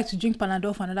 people just like to drink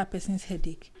Panadol for another person's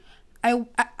headache. I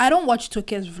don't watch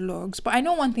Toke's vlogs, but I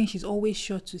know one thing she's always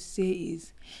sure to say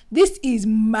is, this is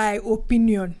my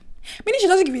opinion. Meaning she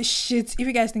doesn't give a shit if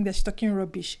you guys think that she's talking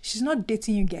rubbish. She's not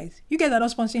dating you guys. You guys are not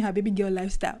sponsoring her baby girl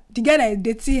lifestyle. The guy that is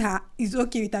dating her is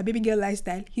okay with her baby girl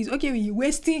lifestyle. He's okay with you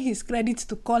wasting his credit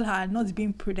to call her and not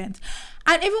being prudent.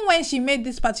 And even when she made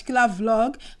this particular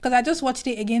vlog, because I just watched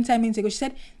it again 10 minutes ago, she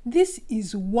said, this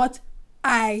is what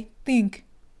I think.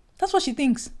 That's what she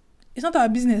thinks. It's not our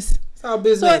business. It's our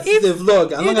business. It's a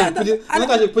vlog. I'm not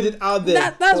going to put it out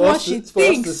there. That's what she thinks. For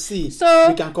us to see. So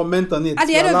we can comment on it. At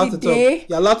the end of the day,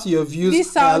 you're allowed to your views.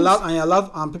 This sounds,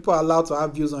 and people are allowed to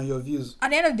have views on your views. At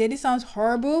the end of the day, this sounds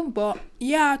horrible, but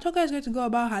yeah, Toka is going to go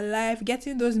about her life,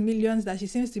 getting those millions that she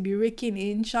seems to be raking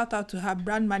in. Shout out to her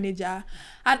brand manager,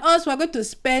 and us, we're going to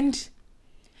spend,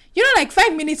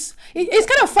 5 minutes. It's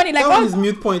kind of funny. Like, that one is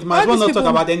mute point. Might as well not talk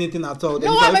about anything at all.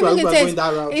 No, what I'm going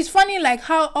that route. It's funny, like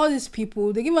how all these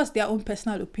people, they give us their own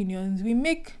personal opinions. We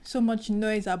make so much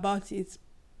noise about it,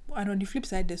 and on the flip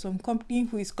side, there's some company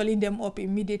who is calling them up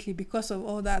immediately because of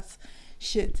all that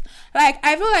shit. Like,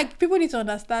 I feel like people need to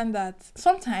understand that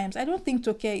sometimes I don't think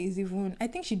Toke is even, I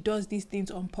think she does these things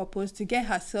on purpose to get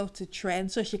herself to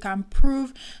trend so she can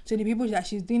prove to the people that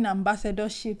she's doing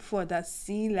ambassadorship for, that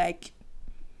see, like,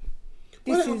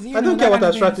 I don't care what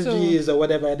her strategy is or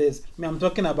whatever it is. I mean, I'm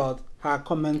talking about her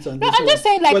comments on this. I'm just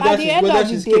saying, like, at the end of the day, whether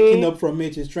she's kicking up from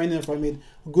it, she's training from it,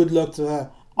 good luck to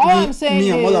her. I'm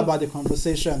all about the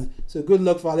conversation. So good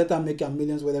luck for her. Let her make her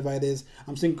millions, whatever it is.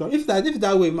 I'm saying, if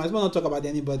that way, might as well not talk about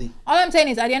anybody. All I'm saying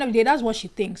is, at the end of the day, that's what she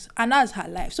thinks, and that's her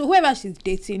life. So whoever she's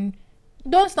dating,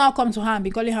 don't now come to her and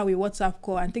be calling her with WhatsApp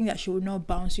call and think that she will not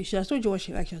bounce you. She has told you what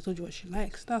she likes. She has told you what she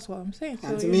likes. That's what I'm saying.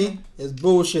 And to me, it's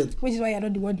bullshit. Which is why you're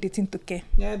not the one dating Toke.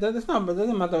 Yeah, that's not. But it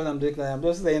doesn't matter what I'm doing. I'm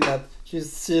just saying that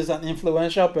she's an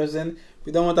influential person.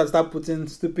 We don't want her to start putting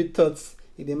stupid thoughts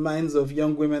in the minds of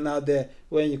young women out there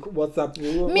when you WhatsApp.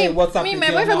 My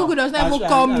boyfriend Google does not even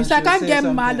call me, so I can't get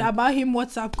mad about him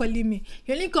WhatsApp calling me.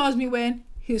 He only calls me when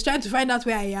he's trying to find out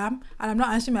where I am and I'm not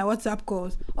answering my WhatsApp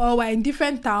calls, or we're in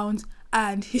different towns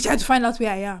and he's trying to find out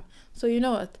where I am. So you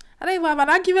know what? I don't even have an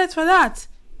argument for that.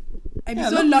 I'd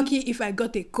be lucky if I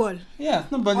got a call. Yeah,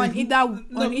 nobody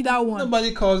on either one.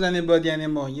 Nobody calls anybody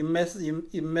anymore. You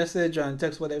message and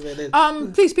text, whatever it is.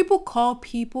 Please, people call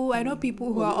people. I know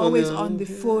people who are always on the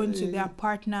phone to their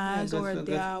partners or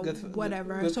their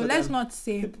whatever. So let's not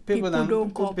say people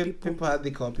don't call people. People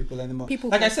hardly call people anymore.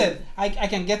 Like I said, I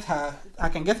can get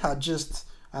her gist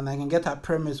and I can get her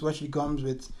premise where she comes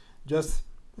with. Just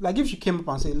like if she came up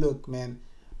and say, "Look, man,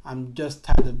 I'm just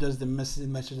tired of just the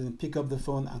message and pick up the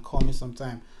phone and call me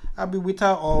sometime." I'll be with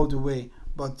her all the way.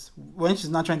 But when she's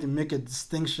not trying to make a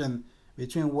distinction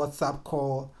between WhatsApp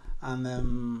call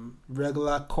and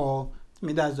regular call, to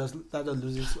me that just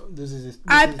loses.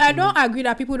 I don't agree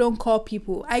that people don't call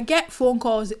people. I get phone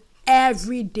calls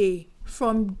every day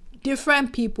from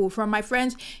different people, from my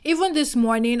friends. Even this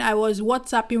morning I was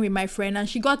WhatsApping with my friend and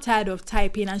she got tired of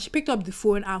typing and she picked up the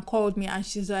phone and called me and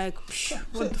she's like,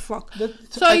 what the fuck?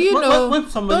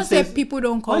 Don't say people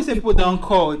don't call. When you say people don't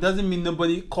call, it doesn't mean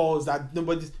nobody calls, that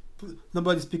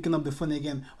nobody's picking up the phone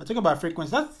again. I talk about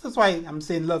frequency. That's why I'm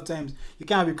saying a lot of times you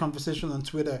can't have a conversation on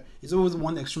Twitter. It's always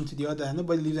one extreme to the other and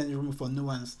nobody leaves any room for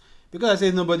nuance. Because I say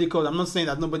nobody calls, I'm not saying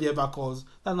that nobody ever calls.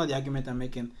 That's not the argument I'm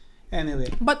making.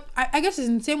 Anyway, but I guess it's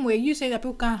in the same way you say that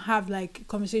people can't have like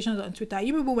conversations on Twitter.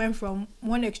 You people went from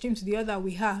one extreme to the other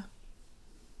with her.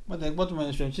 What one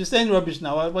extreme? She's saying rubbish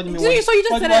now. What do you mean? So you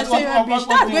just said I say rubbish.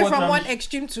 That's going from one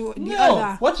extreme to the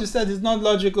other. What you said is not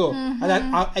logical. Mm-hmm. And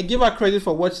I give her credit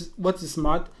for what is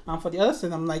smart, and for the other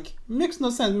side, I'm like, makes no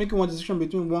sense making one decision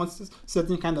between one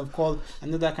certain kind of call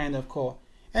and another kind of call.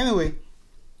 Anyway,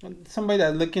 somebody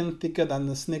that's looking thicker than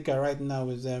the snicker right now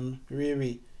is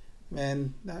Riri.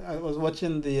 And I was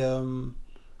watching the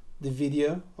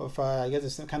video of I guess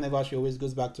it's kind of how she always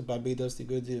goes back to Barbados to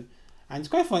go do, and it's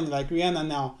quite funny. Like Rihanna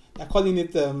now, they're calling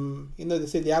it they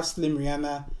say they have slim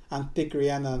Rihanna and thick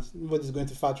Rihanna. Nobody's going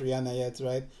to fat Rihanna yet,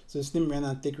 right? So slim Rihanna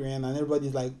and thick Rihanna, and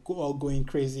everybody's like all going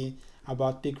crazy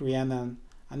about thick Rihanna,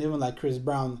 and even like Chris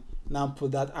Brown now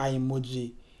put that eye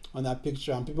emoji on that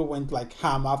picture, and people went like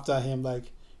ham after him,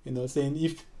 like saying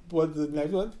if. People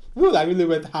that really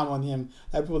went ham on him.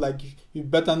 Like people like you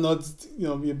better not touch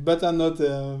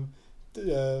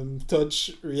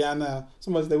Rihanna.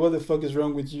 Somebody's like, what the fuck is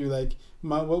wrong with you? Like,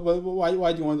 why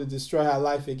do you want to destroy her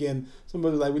life again?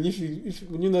 Somebody's like, well,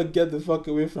 will you not get the fuck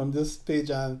away from this page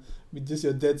and with this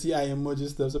your dirty eye emoji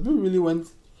stuff? So people really went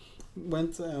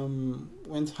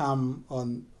ham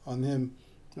on him,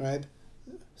 right?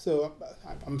 So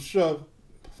I'm sure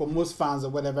for most fans or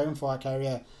whatever, even for her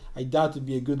career, I doubt it'd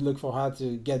be a good look for her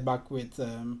to get back with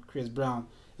Chris Brown,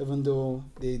 even though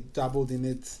they dabbled in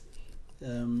it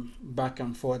back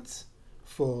and forth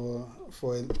for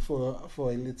a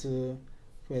little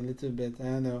bit. I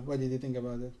don't know. What did you think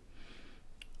about it?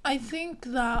 I think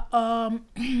that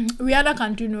Rihanna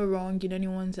can do no wrong in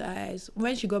anyone's eyes.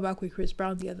 When she got back with Chris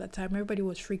Brown the other time, everybody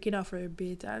was freaking out for a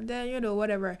bit, and then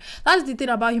whatever. That's the thing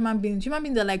about human beings. Human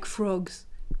beings are like frogs.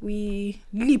 We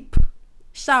leap,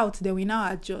 shout, then we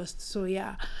now adjust. So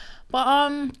yeah,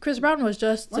 But Chris Brown was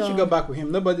just. Once you got back with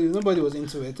him, nobody was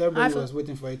into it. Everybody thought- was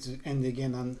waiting for it to end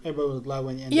again, and everybody was glad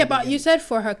when it ended. Yeah, but again. you said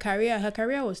for her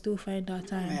career was still fine that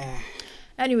time. Nah.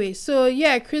 Anyway, so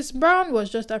yeah, Chris Brown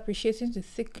was just appreciating the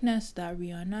thickness that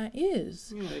Rihanna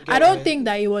is. Yeah, I don't think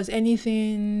that it was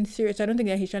anything serious. I don't think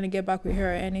that he's trying to get back with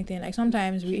her or anything. Like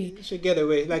sometimes we. She should get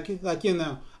away. Like you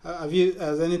know,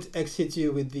 has any ex hit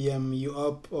you with the you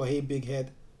up or hey big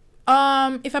head?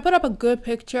 If I put up a good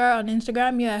picture on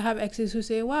Instagram, yeah, I have exes who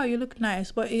say, "Wow, you look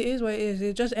nice," but it is what it is.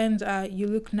 It just ends at "you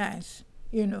look nice,"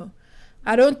 you know.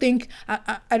 I don't think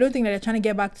I don't think that they're trying to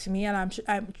get back to me, and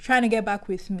I'm trying to get back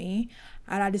with me,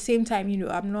 and at the same time, you know,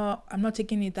 I'm not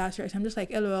taking it that serious. I'm just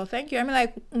like, LOL, thank you. I mean,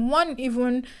 like I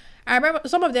remember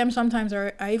some of them sometimes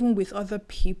are even with other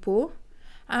people.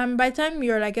 By the time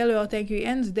you're like, LOL, thank you, it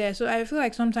ends there. So I feel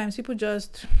like sometimes people they're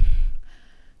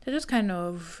just kind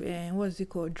of what's it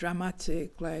called,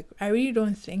 dramatic. Like I really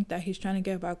don't think that he's trying to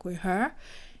get back with her.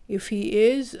 If he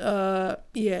is,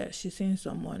 yeah, she's seeing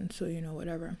someone, so you know,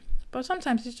 whatever. But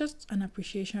sometimes it's just an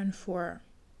appreciation for.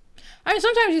 I mean,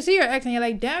 sometimes you see your ex and you're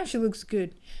like, damn, she looks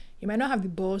good. You might not have the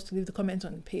balls to leave the comments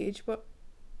on the page, but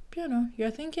you know,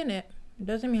 you're thinking it. It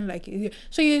doesn't mean like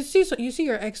so you see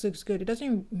your ex looks good. It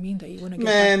doesn't mean that you want to get.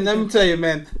 Man, let me tell you,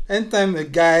 man. Anytime a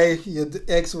guy, your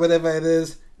ex, whatever it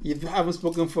is, you haven't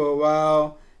spoken for a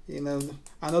while, you know, and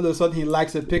all of a sudden he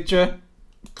likes a picture.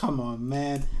 Come on,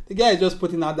 man. The guy is just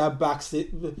putting out that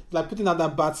putting out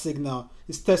that bad signal.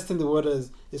 He's testing the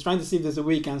waters. He's trying to see if there's a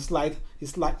way he can slide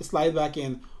back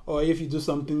in, or if you do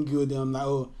something good, I'm like,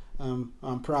 oh, I'm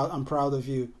proud of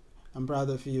you. I'm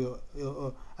proud of you.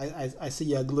 I see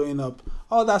you're glowing up.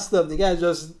 All that stuff. The guy is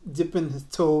just dipping his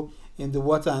toe in the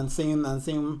water and seeing where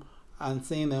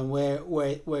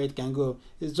it can go.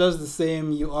 It's just the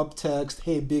same you up text,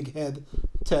 hey big head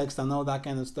text, and all that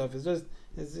kind of stuff. It's just.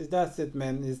 That's it,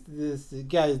 man. The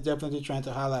guy is definitely trying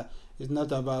to holler. It's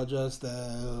not about just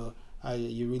are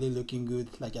you really looking good?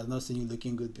 Like I've not seen you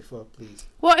looking good before, please.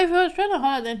 Well, if he was trying to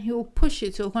holler, then he'll push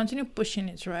it. He'll continue pushing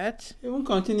it, right? He won't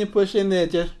continue pushing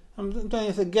it. I'm trying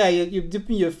to say, guy, you're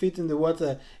dipping your feet in the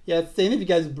water. Yeah, saying if you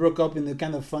guys broke up in a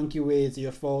kind of funky way, it's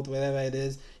your fault, whatever it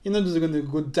is. You're not just going to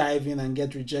go dive in and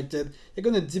get rejected. You're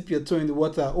going to dip your toe in the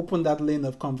water, open that lane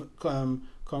of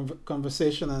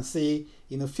conversation and see,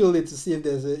 you know, feel it to see if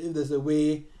there's a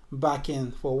way back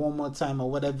in for one more time or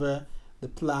whatever the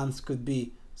plans could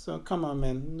be. So come on,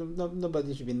 man.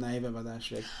 Nobody should be naive about that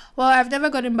shit. Well, I've never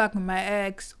gotten back with my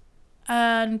ex,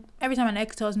 and every time an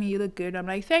ex tells me you look good, I'm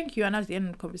like, thank you, and that's the end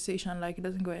of the conversation. Like it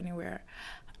doesn't go anywhere.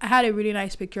 I had a really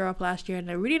nice picture up last year in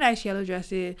a really nice yellow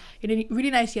dress, and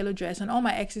all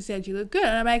my exes said you look good,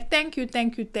 and I'm like, thank you,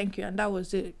 and that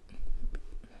was it.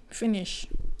 Finish.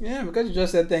 Yeah, because you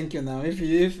just said thank you now. If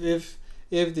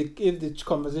the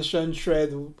conversation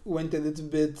thread went a little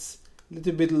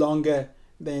bit longer,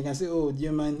 then you can say, oh, do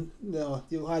you mind? How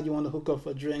do you want to hook up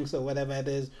for drinks or whatever it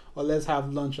is, or let's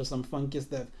have lunch or some funky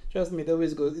stuff. Trust me, it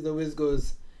always goes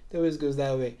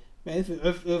that way. Man,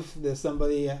 if there's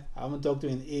somebody I haven't talked to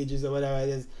in ages or whatever it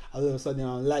is, all of a sudden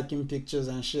I'm liking pictures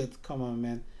and shit. Come on,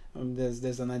 man.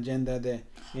 There's an agenda there.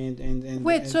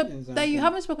 Wait, so that you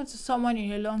haven't spoken to someone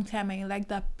in a long time and you like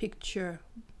that picture,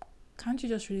 can't you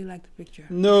just really like the picture?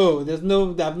 No, there's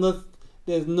no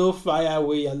fire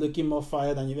where you're looking more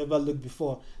fire than you've ever looked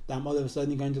before. That I'm all of a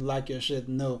sudden going to like your shit.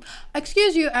 No.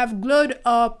 Excuse you, I've glowed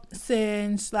up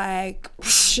since like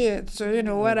shit. So you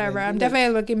know, whatever. I'm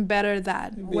definitely looking better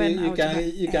than when you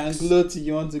can glow till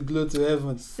you want to glow to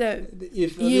heaven. So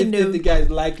if the guy is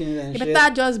liking it and you shit,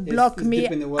 better just block it's me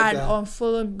deep in the water. and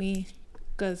unfollow me,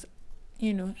 because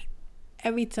you know,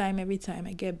 every time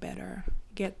I get better,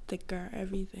 get thicker,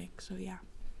 everything. So yeah,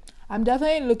 I'm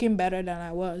definitely looking better than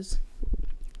I was.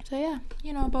 So yeah,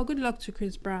 you know, but good luck to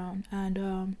Chris Brown,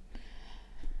 and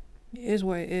it is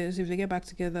what it is. If they get back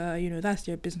together, you know, that's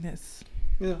their business.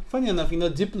 Yeah, funny enough, you know,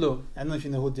 Diplo, I don't know if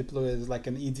you know who Diplo is, like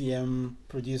an EDM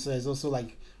producer. He's also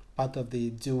like part of the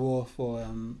duo for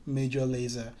Major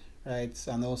Lazer, right?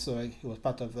 And also he was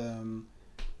part of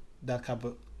that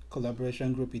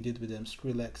collaboration group he did with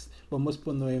Skrillex. But most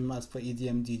people know him as for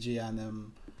EDM DJ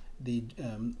and the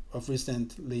of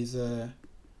recent Lazer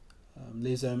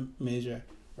Major,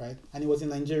 right? And he was in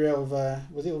Nigeria over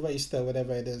Easter,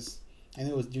 whatever it is. And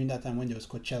it was during that time when there was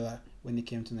Coachella when he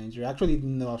came to Nigeria. I actually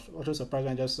didn't know. I was also surprised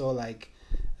when I just saw like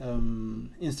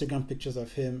Instagram pictures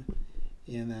of him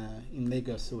in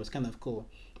Lagos. So it was kind of cool.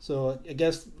 So I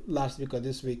guess last week or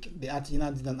this week, did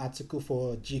an article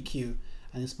for GQ,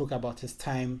 and he spoke about his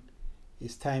time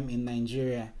in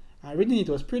Nigeria. And reading it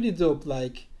was pretty dope.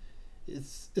 Like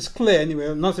it's clear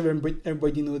anyway. Not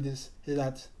everybody know this. Is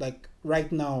that like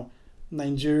right now,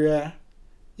 Nigeria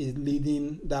is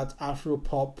leading that Afro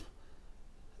pop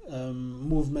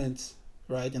movement,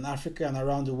 right, in Africa and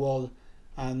around the world.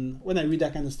 And when I read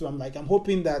that kind of stuff, I'm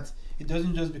hoping that it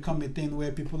doesn't just become a thing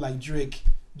where people like Drake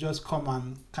just come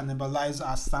and cannibalize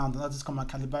our sound, not just come and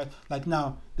cannibalize. Like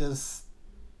now, there's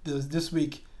this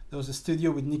week there was a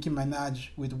studio with Nicki Minaj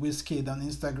with Wizkid on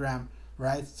Instagram,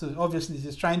 right? So obviously,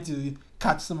 just trying to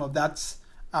catch some of that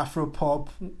Afro pop,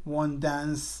 one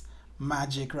dance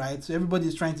magic, right? So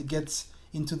everybody's trying to get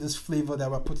into this flavor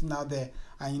that we're putting out there,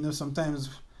 and sometimes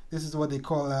this is what they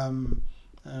call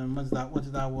what's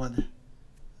that word?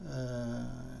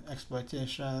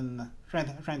 Exploitation, trying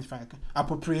to find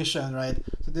appropriation, right?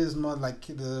 So this is more like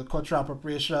the cultural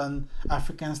appropriation,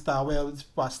 African style, where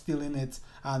people are stealing it,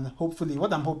 and hopefully,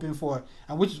 what I'm hoping for,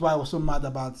 and which is why I was so mad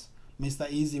about Mr.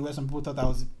 Easy, where some people thought I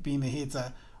was being a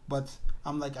hater, but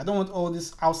I'm like, I don't want all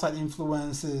these outside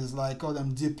influences like all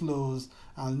them Diplos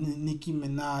and Nicki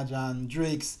Minaj and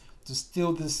Drakes to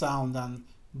steal this sound and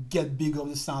get big of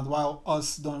the sound, while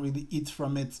us don't really eat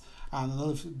from it. And a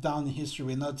lot of down in history,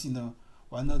 we're not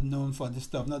known for this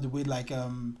stuff. Not the way like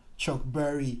Chuck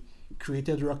Berry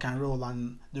created rock and roll,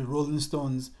 and the Rolling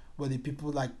Stones, where the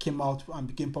people like came out and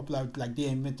became popular, like they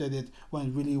invented it, when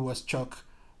it really was Chuck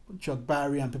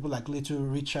Berry and people like Little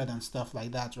Richard and stuff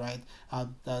like that, right?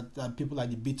 That people like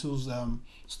the Beatles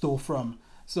stole from.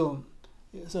 So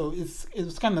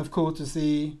it's kind of cool to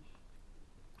see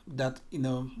that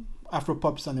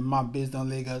Afropop's on the map based on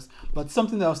Lagos. But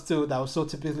something that was so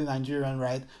typically Nigerian,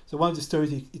 right? So one of the stories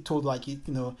he told, like he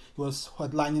was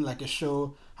headlining like a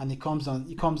show, and he comes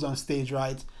on stage,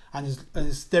 right? And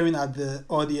he's staring at the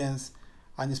audience,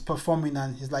 and he's performing,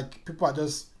 and he's like, people are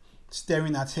just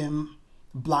staring at him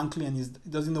blankly, and he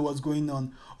doesn't know what's going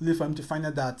on, only for him to find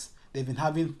out that they've been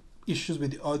having issues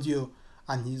with the audio,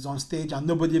 and he's on stage, and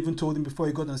nobody even told him before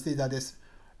he got on stage that there's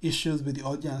issues with the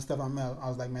audio and stuff. I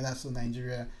was like, man, that's so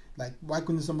Nigeria. Like, why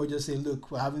couldn't somebody just say,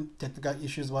 look, we're having technical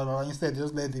issues, whatever. Instead,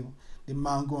 just let the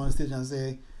man go on stage and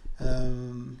say,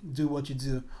 do what you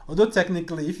do. Although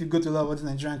technically, if you go to a lot of the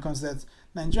Nigerian concerts,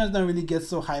 Nigerians don't really get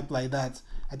so hyped like that.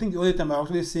 I think the only time I've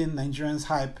actually seen Nigerians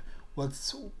hype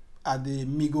was at the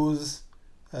Migos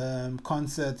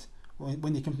concert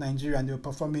when they came to Nigeria, and they were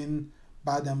performing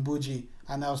Bad and Bougie.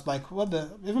 And I was like,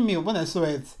 even me, when I saw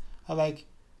it, I was like,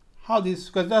 how this,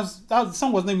 because that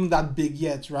song was not even that big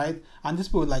yet, right? And these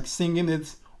people were like singing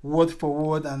it word for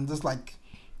word and just like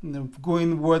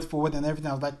going word for word and everything.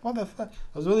 I was like, what the fuck? It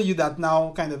was really you that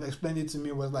now kind of explained it to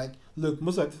me. Was like, look,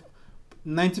 most of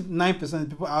 99% of the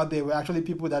people out there were actually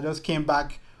people that just came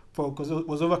back because it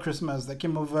was over Christmas. They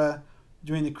came over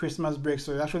during the Christmas break,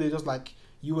 so it actually just like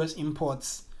US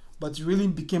imports. But it really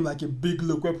became like a big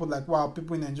look where people like, wow,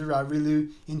 people in Nigeria are really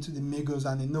into the Migos,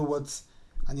 and they know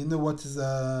what is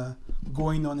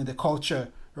going on in the culture,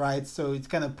 right? So it's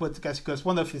kind of put, because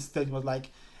one of his statements was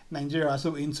like, Nigeria are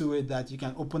so into it that you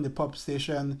can open the pop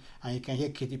station and you can hear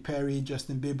Katy Perry,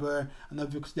 Justin Bieber, and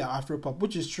not because they're Afro pop,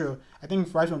 which is true. I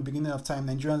think right from the beginning of time,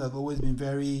 Nigerians have always been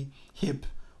very hip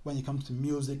when it comes to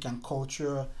music and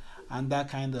culture and that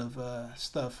kind of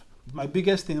stuff. My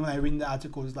biggest thing when I read the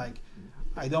article is like,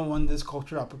 I don't want this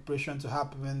cultural appropriation to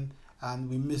happen, and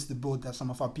we miss the boat that some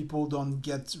of our people don't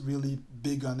get really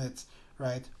big on it,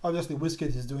 right? Obviously,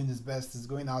 Wizkid is doing his best. He's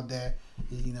going out there,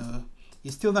 he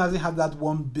still doesn't have that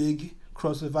one big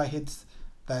crossover hit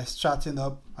that is charting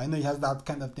up. I know he has that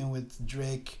kind of thing with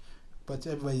Drake, but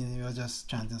everybody was just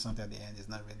chanting something at the end. It's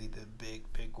not really the big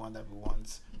one that we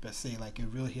want per se, like a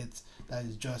real hit that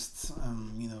is just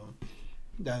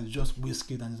that is just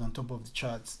Wizkid and is on top of the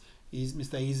charts.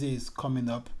 Mr. Easy is coming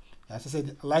up. As I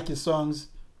said, I like his songs.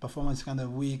 Performance is kind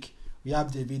of weak. We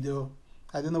have Davido.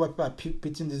 I don't know why people are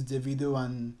pitting this Davido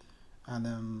and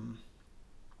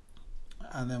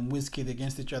Wizkid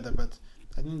against each other, but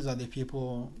I think these are the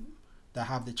people that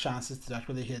have the chances to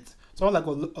actually hit. So like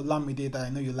Olamide, that I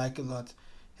know you like a lot,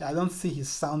 I don't see his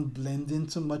sound blending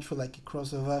too much for like a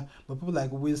crossover, but people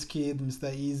like Wizkid,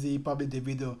 Mr. Easy, probably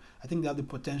Davido, I think they have the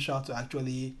potential to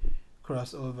actually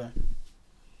cross over.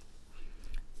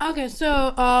 Okay,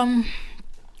 so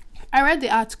I read the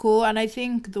article, and I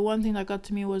think the one thing that got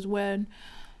to me was when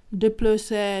Diplo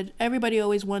said everybody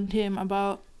always warned him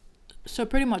about. So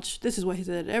pretty much this is what he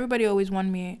said: everybody always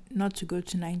warned me not to go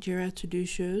to Nigeria to do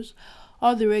shows.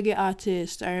 All the reggae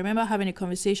artists. I remember having a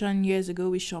conversation years ago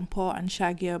with Sean Paul and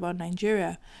Shaggy about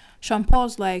Nigeria. Sean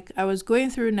Paul's like, I was going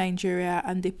through Nigeria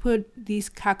and they put these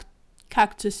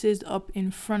cactuses up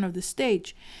in front of the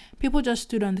stage. People just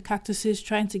stood on the cactuses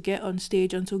trying to get on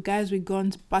stage until guys with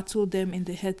guns battled them in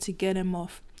the head to get them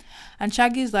off. And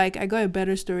Shaggy's like, I got a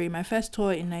better story. My first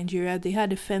tour in Nigeria, they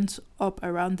had a fence up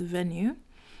around the venue,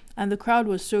 And the crowd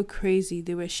was so crazy.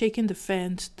 They were shaking the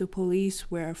fence. The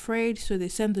police were afraid, so they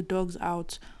sent the dogs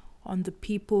out on the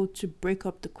people to break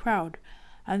up the crowd.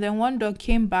 And then one dog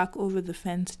came back over the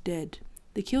fence dead.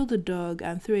 They killed the dog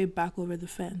and threw it back over the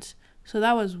fence. So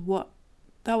that was what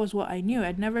I knew.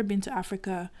 I'd never been to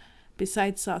Africa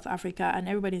besides South Africa, and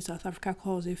everybody in South Africa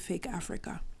calls it fake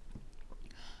Africa.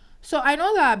 So I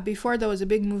know that before there was a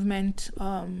big movement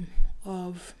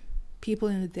of people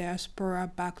in the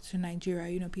diaspora back to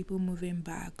Nigeria, people moving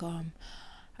back.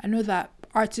 I know that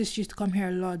artists used to come here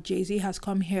a lot. Jay-Z has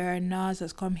come here, Nas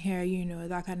has come here,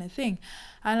 that kind of thing.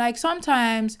 And like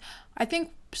sometimes, I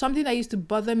think something that used to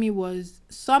bother me was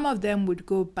some of them would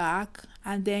go back,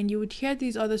 and then you would hear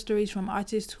these other stories from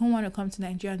artists who want to come to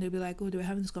Nigeria, and they'll be like, oh, they were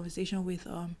having this conversation with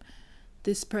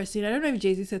this person. I don't know if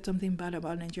Jay-Z said something bad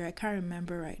about Nigeria. I can't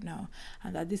remember right now.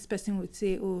 And that this person would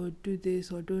say, oh, do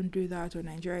this or don't do that, or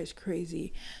Nigeria is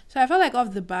crazy. So I felt like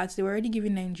off the bat, they were already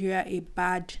giving Nigeria a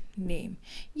bad name.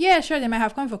 Yeah, sure, they might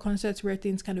have come for concerts where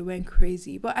things kind of went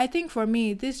crazy. But I think for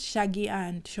me, this Shaggy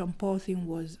and Sean Paul thing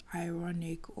was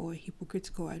ironic or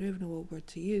hypocritical. I don't even know what word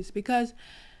to use, because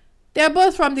they're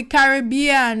both from the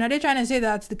Caribbean. Are they trying to say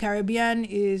that the Caribbean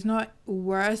is not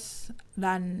worse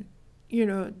than,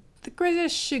 the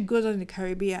craziest shit goes on in the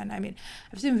Caribbean? I mean,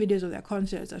 I've seen videos of their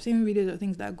concerts. I've seen videos of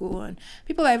things that go on.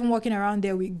 People are even walking around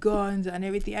there with guns and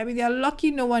everything. I mean, they're lucky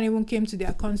no one even came to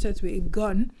their concerts with a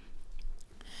gun.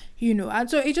 And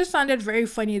so it just sounded very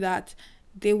funny that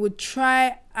they would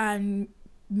try and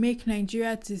make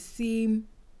Nigeria to seem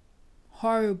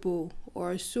horrible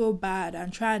or so bad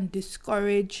and try and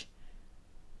discourage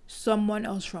someone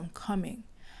else from coming.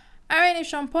 I mean, if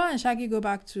Sean Paul and Shaggy go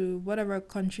back to whatever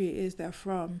country it is they're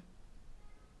from,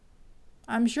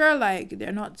 I'm sure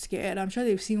they're not scared. I'm sure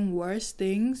they've seen worse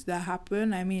things that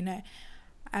happen. I mean,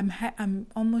 I'm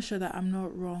almost sure that I'm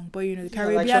not wrong, but the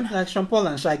Caribbean, like Sean Paul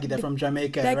and Shaggy, they're from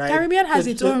Jamaica, right? The Caribbean has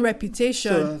its own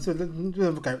reputation. So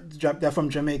they're from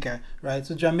Jamaica, right?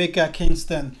 So Jamaica,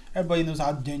 Kingston, everybody knows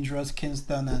how dangerous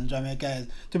Kingston and Jamaica is.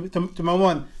 To my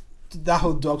one, that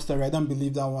whole dog story, I don't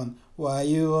believe that one. Why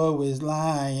you always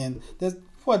lying?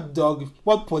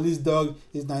 What police dog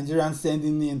is Nigerian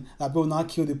sending in that people now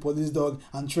kill the police dog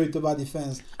and throw it over the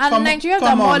fence? And Nigerians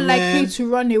are more likely to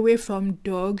run away from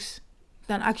dogs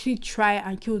than actually try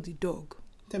and kill the dog.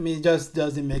 To me, it just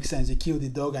doesn't make sense. You kill the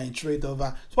dog and you throw it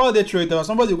over. So why would they throw it over?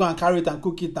 Somebody will go and carry it and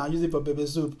cook it and use it for pepper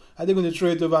soup. Are they going to throw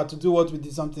it over to do what with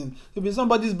it? Something? It'll be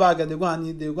somebody's bag and they go and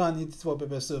eat it for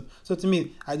pepper soup. So to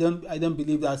me, I don't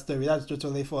believe that story. That's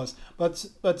totally false. But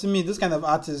to me, this kind of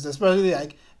artists, especially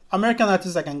like American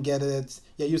artists, I can get it.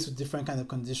 You're used to different kind of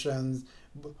conditions.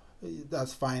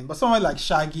 That's fine. But someone like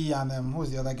Shaggy and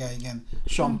who's the other guy again?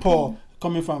 Sean Paul,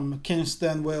 coming from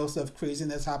Kingston, where all of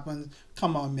craziness happens.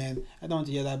 Come on, man. I don't want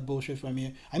to hear that bullshit from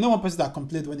you. I know one person that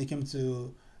complained when they came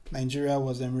to Nigeria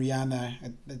was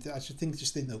Rihanna. I should think she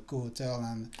stayed in a cool hotel.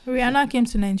 And Rihanna came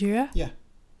to Nigeria?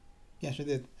 Yeah, she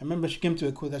did. I remember she came to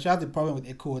a cool hotel. She had a problem with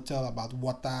a cool hotel about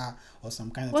water or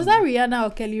some kind of Was thing. that Rihanna or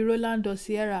Kelly Rowland or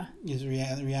Sierra? Yes,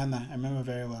 Rihanna. I remember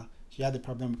very well. She had a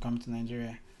problem with coming to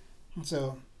Nigeria.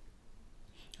 So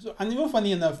and even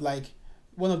funny enough, like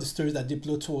one of the stories that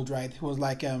Diplo told, right, was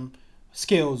like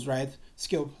Scales, right?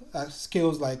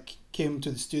 Scales like came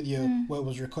to the studio where it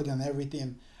was recording and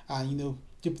everything, and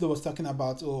Diplo was talking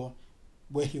about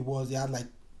where he was. He had like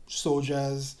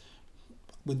soldiers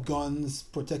with guns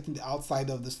protecting the outside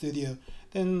of the studio.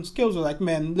 Then Scales was like,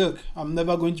 man, look, I'm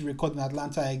never going to record in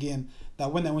Atlanta again.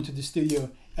 That when I went to the studio,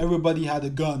 everybody had a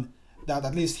gun. That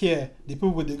at least here, the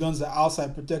people with the guns are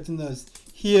outside protecting us.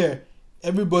 Here,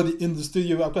 everybody in the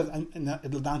studio, because in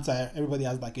Atlanta, everybody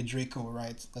has like a Draco,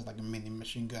 right? That's like a mini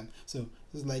machine gun. So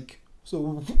it's like,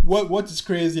 so what is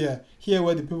crazier? Here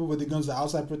where the people with the guns are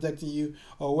outside protecting you,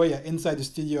 or where you're inside the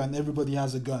studio and everybody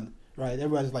has a gun, right?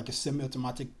 Everybody has like a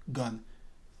semi-automatic gun.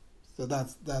 So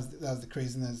that's the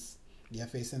craziness you're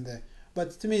facing there.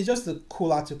 But to me, it's just a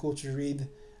cool article to read.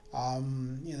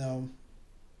 And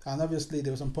obviously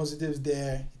there were some positives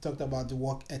there. He talked about the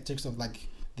work ethics of like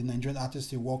the Nigerian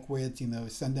artists he worked with,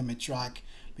 send them a track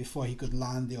before he could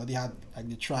land. They already had like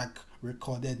the track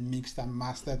recorded, mixed and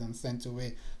mastered and sent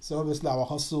away. So obviously our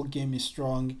hustle game is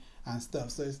strong and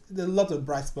stuff. So there's a lot of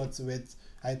bright spots to it.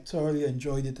 I thoroughly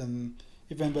enjoyed it, and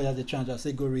if anybody has a chance, I'll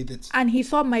say go read it. And he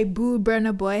thought my boo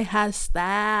Burna Boy has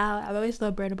style. I've always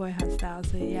thought Burna Boy has style.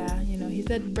 So yeah, he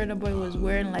said Burna Boy was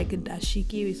wearing like a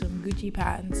dashiki with some Gucci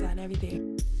pants and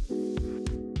everything.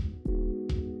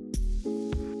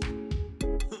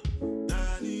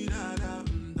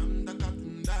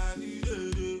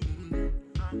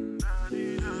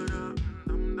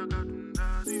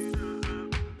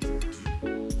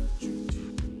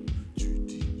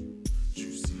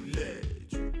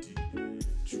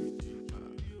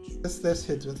 Let's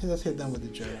hit them with the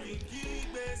juror.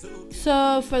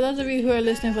 So, for those of you who are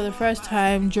listening for the first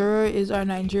time, Joro is our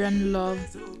Nigerian love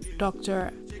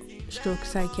doctor stroke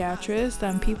psychiatrist,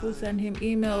 and people send him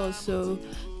emails, so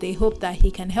they hope that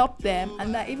he can help them,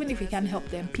 and that even if he can help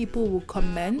them, people will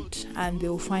comment and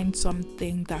they'll find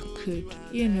something that could,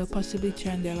 possibly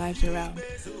turn their lives around.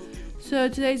 So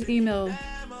today's email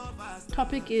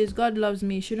topic is God loves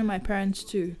me, shouldn't my parents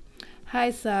too?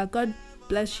 Hi sir, God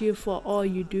bless you for all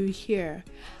you do here.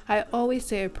 I always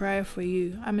say a prayer for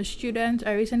you. I'm a student.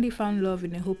 I recently found love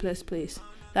in a hopeless place.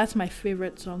 That's my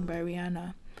favorite song by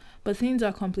Rihanna. But things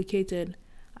are complicated.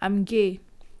 I'm gay.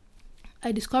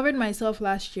 I discovered myself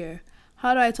last year.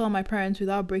 How do I tell my parents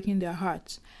without breaking their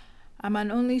hearts? I'm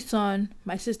an only son.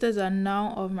 My sisters are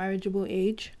now of marriageable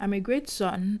age. I'm a great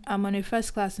son. I'm on a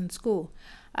first class in school.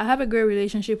 I have a great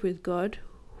relationship with God,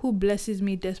 who blesses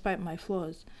me despite my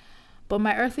flaws. But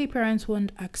my earthly parents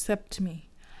won't accept me,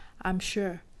 I'm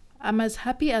sure. I'm as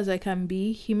happy as I can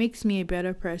be. He makes me a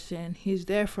better person. He's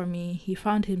there for me. He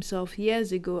found himself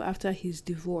years ago after his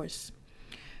divorce.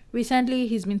 Recently,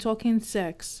 he's been talking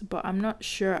sex, but I'm not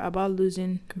sure about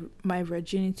losing my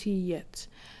virginity yet,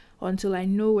 until I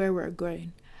know where we're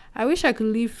going. I wish I could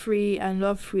live free and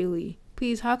love freely.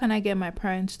 Please, how can I get my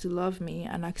parents to love me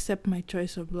and accept my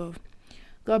choice of love?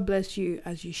 God bless you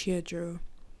as you share, Joe.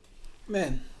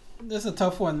 Man, this is a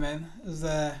tough one, man. It's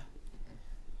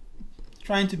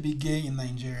trying to be gay in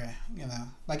Nigeria,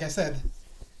 Like I said,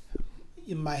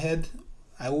 in my head,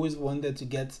 I always wanted to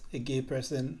get a gay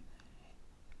person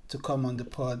to come on the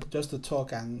pod just to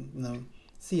talk and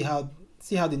see how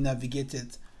they navigate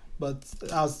it. But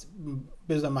as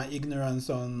based on my ignorance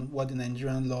on what the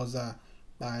Nigerian laws are,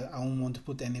 I don't want to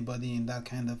put anybody in that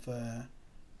kind of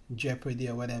jeopardy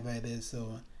or whatever it is.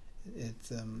 So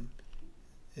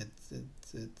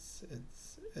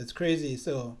it's crazy.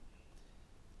 So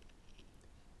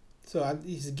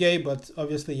he's gay, but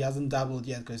obviously he hasn't dabbled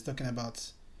yet because he's talking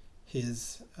about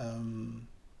his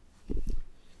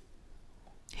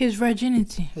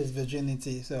virginity.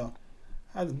 So,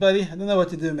 buddy, I don't know what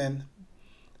to do, man.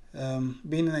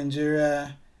 Being in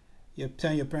Nigeria, you're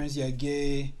telling your parents you're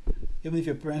gay. Even if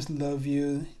your parents love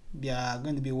you, they are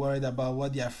going to be worried about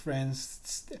what their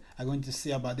friends are going to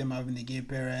say about them having a gay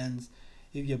parents.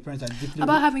 If your parents are deeply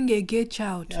about having a gay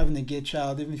child,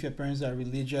 even if your parents are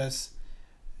religious,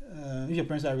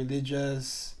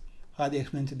 how they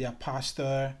explain to their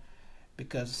pastor,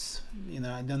 because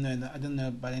I don't know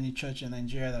about any church in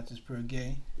Nigeria that is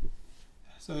pro-gay.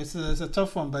 So it's a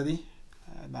tough one, buddy.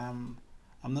 And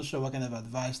I'm not sure what kind of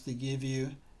advice to give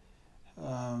you.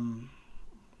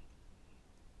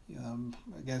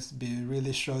 I guess be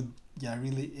really sure you're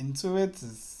really into it.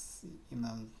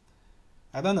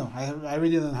 I don't know. I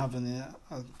really don't have any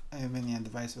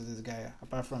advice for this guy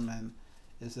apart from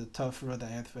it's a tough road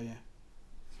ahead for you.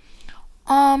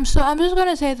 So I'm just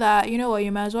gonna say that you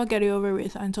might as well get it over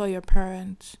with and tell your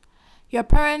parents. Your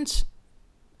parents,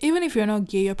 even if you're not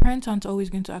gay, your parents aren't always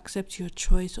going to accept your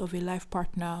choice of a life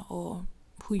partner or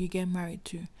who you get married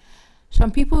to.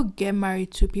 Some people get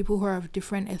married to people who are of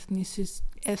different ethnicity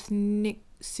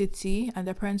and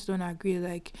their parents don't agree.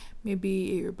 Like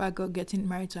maybe a Yoruba girl getting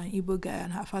married to an Igbo guy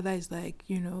and her father is like,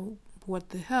 what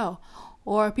the hell?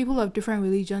 Or people of different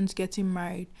religions getting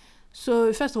married.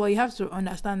 So first of all, you have to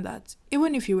understand that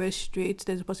even if you were straight,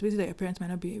 there's a possibility that your parents might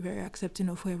not be very accepting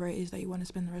of whoever it is that you want to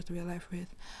spend the rest of your life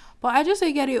with. But I just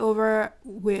say get it over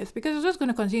with, because it's just going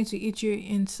to continue to eat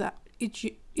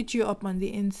you up on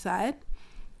the inside.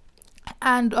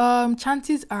 And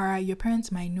chances are your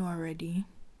parents might know already,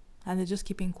 and they're just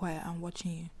keeping quiet and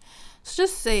watching you. So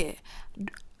just say it.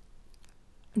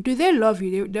 Do they love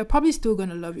you? They're probably still going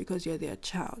to love you because you're their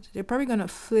child. They're probably going to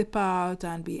flip out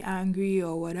and be angry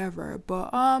or whatever.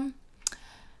 But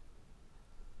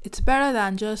it's better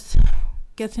than just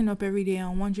getting up every day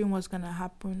and wondering what's going to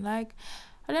happen. Like,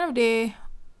 at the end of the day,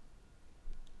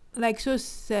 like so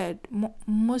said,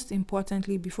 most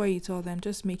importantly, before you tell them,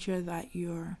 just make sure that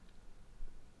you're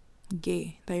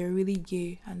gay, that you're really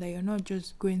gay, and that you're not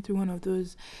just going through one of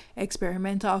those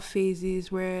experimental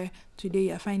phases where today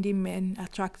you're finding men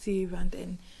attractive and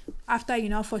then after you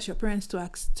now force your parents to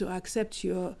accept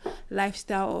your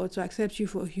lifestyle or to accept you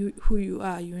for who you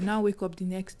are, you now wake up the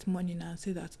next morning and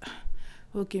say that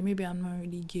okay, maybe I'm not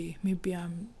really gay, maybe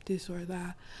I'm this or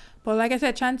that. But like I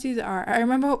said, chances are, I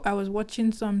remember I was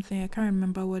watching something, I can't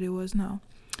remember what it was now,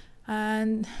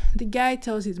 and the guy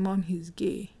tells his mom he's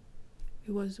gay.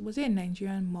 It was it a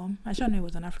Nigerian mom? I don't know, it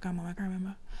was an African mom, I can't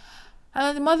remember. And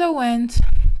then the mother went,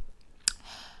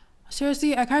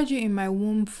 Seriously, I carried you in my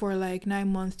womb for like 9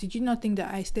 months. Did you not think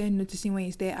that I started noticing when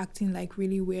you started acting like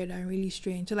really weird and really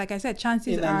strange? So like I said,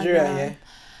 chances In are Nigeria, that, yeah.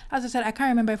 as I said, I can't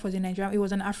remember if it was in Nigeria. It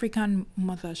was an African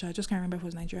mother, so I just can't remember if it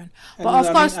was Nigerian. I But mean,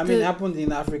 of course, I mean, it happened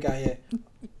in Africa here,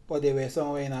 but they were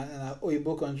somewhere in a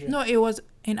Oyibo country. no, it was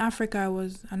in Africa. It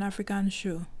was an African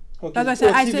show. Okay. That's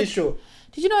what I said. I TV said, show.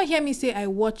 did you not hear me say I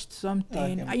watched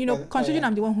something? Okay. You know, considering yeah.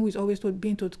 I'm the one who is always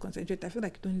being told to concentrate, I feel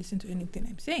like I don't listen to anything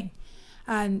I'm saying.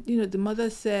 And, you know, the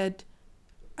mother said,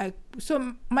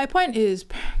 so my point is,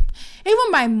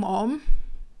 even my mom,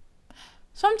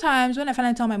 sometimes when I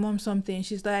finally tell my mom something,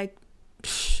 she's like,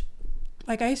 psh,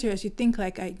 like, are you serious? You think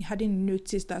like I hadn't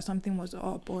noticed that something was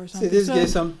up or something? So this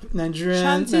gets some Nigerian.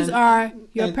 Chances are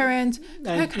your Nin- parents.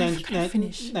 Nin-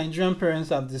 Finish. Nigerian parents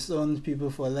have disowned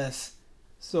people for less.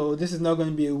 So this is not going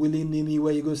to be a willy-nilly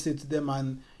where you go sit to them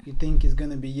and you think it's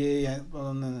going to be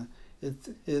no.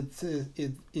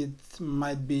 It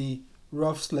might be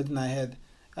rough sledding ahead,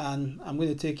 and I'm going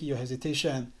to take your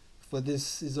hesitation for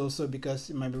this is also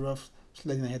because it might be rough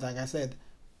sledding ahead. Like I said,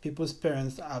 people's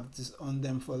parents have disowned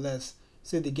them for less.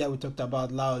 Say the guy we talked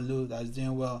about, Lao Lu, that's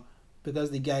doing well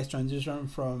because the guy's transition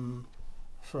from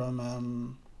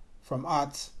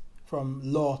art, from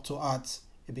law to art.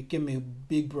 It became a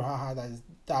big brouhaha that his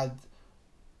dad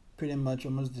pretty much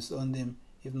almost disowned him,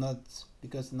 if not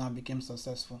because he now became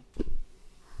successful.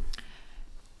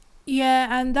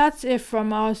 Yeah, and that's it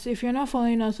from us. If you're not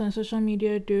following us on social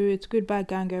media, do. It's Goodbye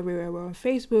Gang everywhere. We're on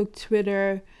Facebook,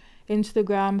 Twitter,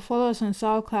 Instagram. Follow us on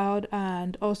SoundCloud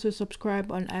and also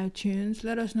subscribe on iTunes.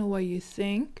 Let us know what you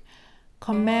think.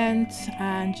 Comment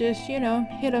and just, you know,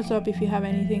 hit us up if you have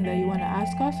anything that you want to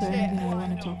ask us or anything that you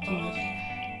want to talk to us.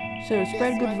 So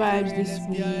spread good vibes this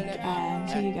week and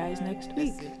see you guys next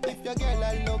week. If your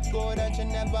girl look good and she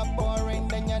never boring,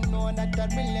 then you know that a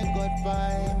really good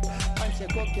vibe. And she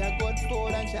cook your good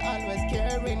food and she always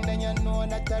caring, then you know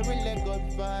that a really good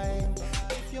vibe.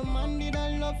 If your man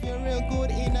didn't love you real good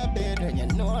in a bed, then you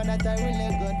know that a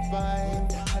really good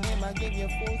vibe. And him a give you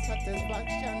full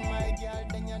satisfaction, my girl,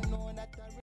 then you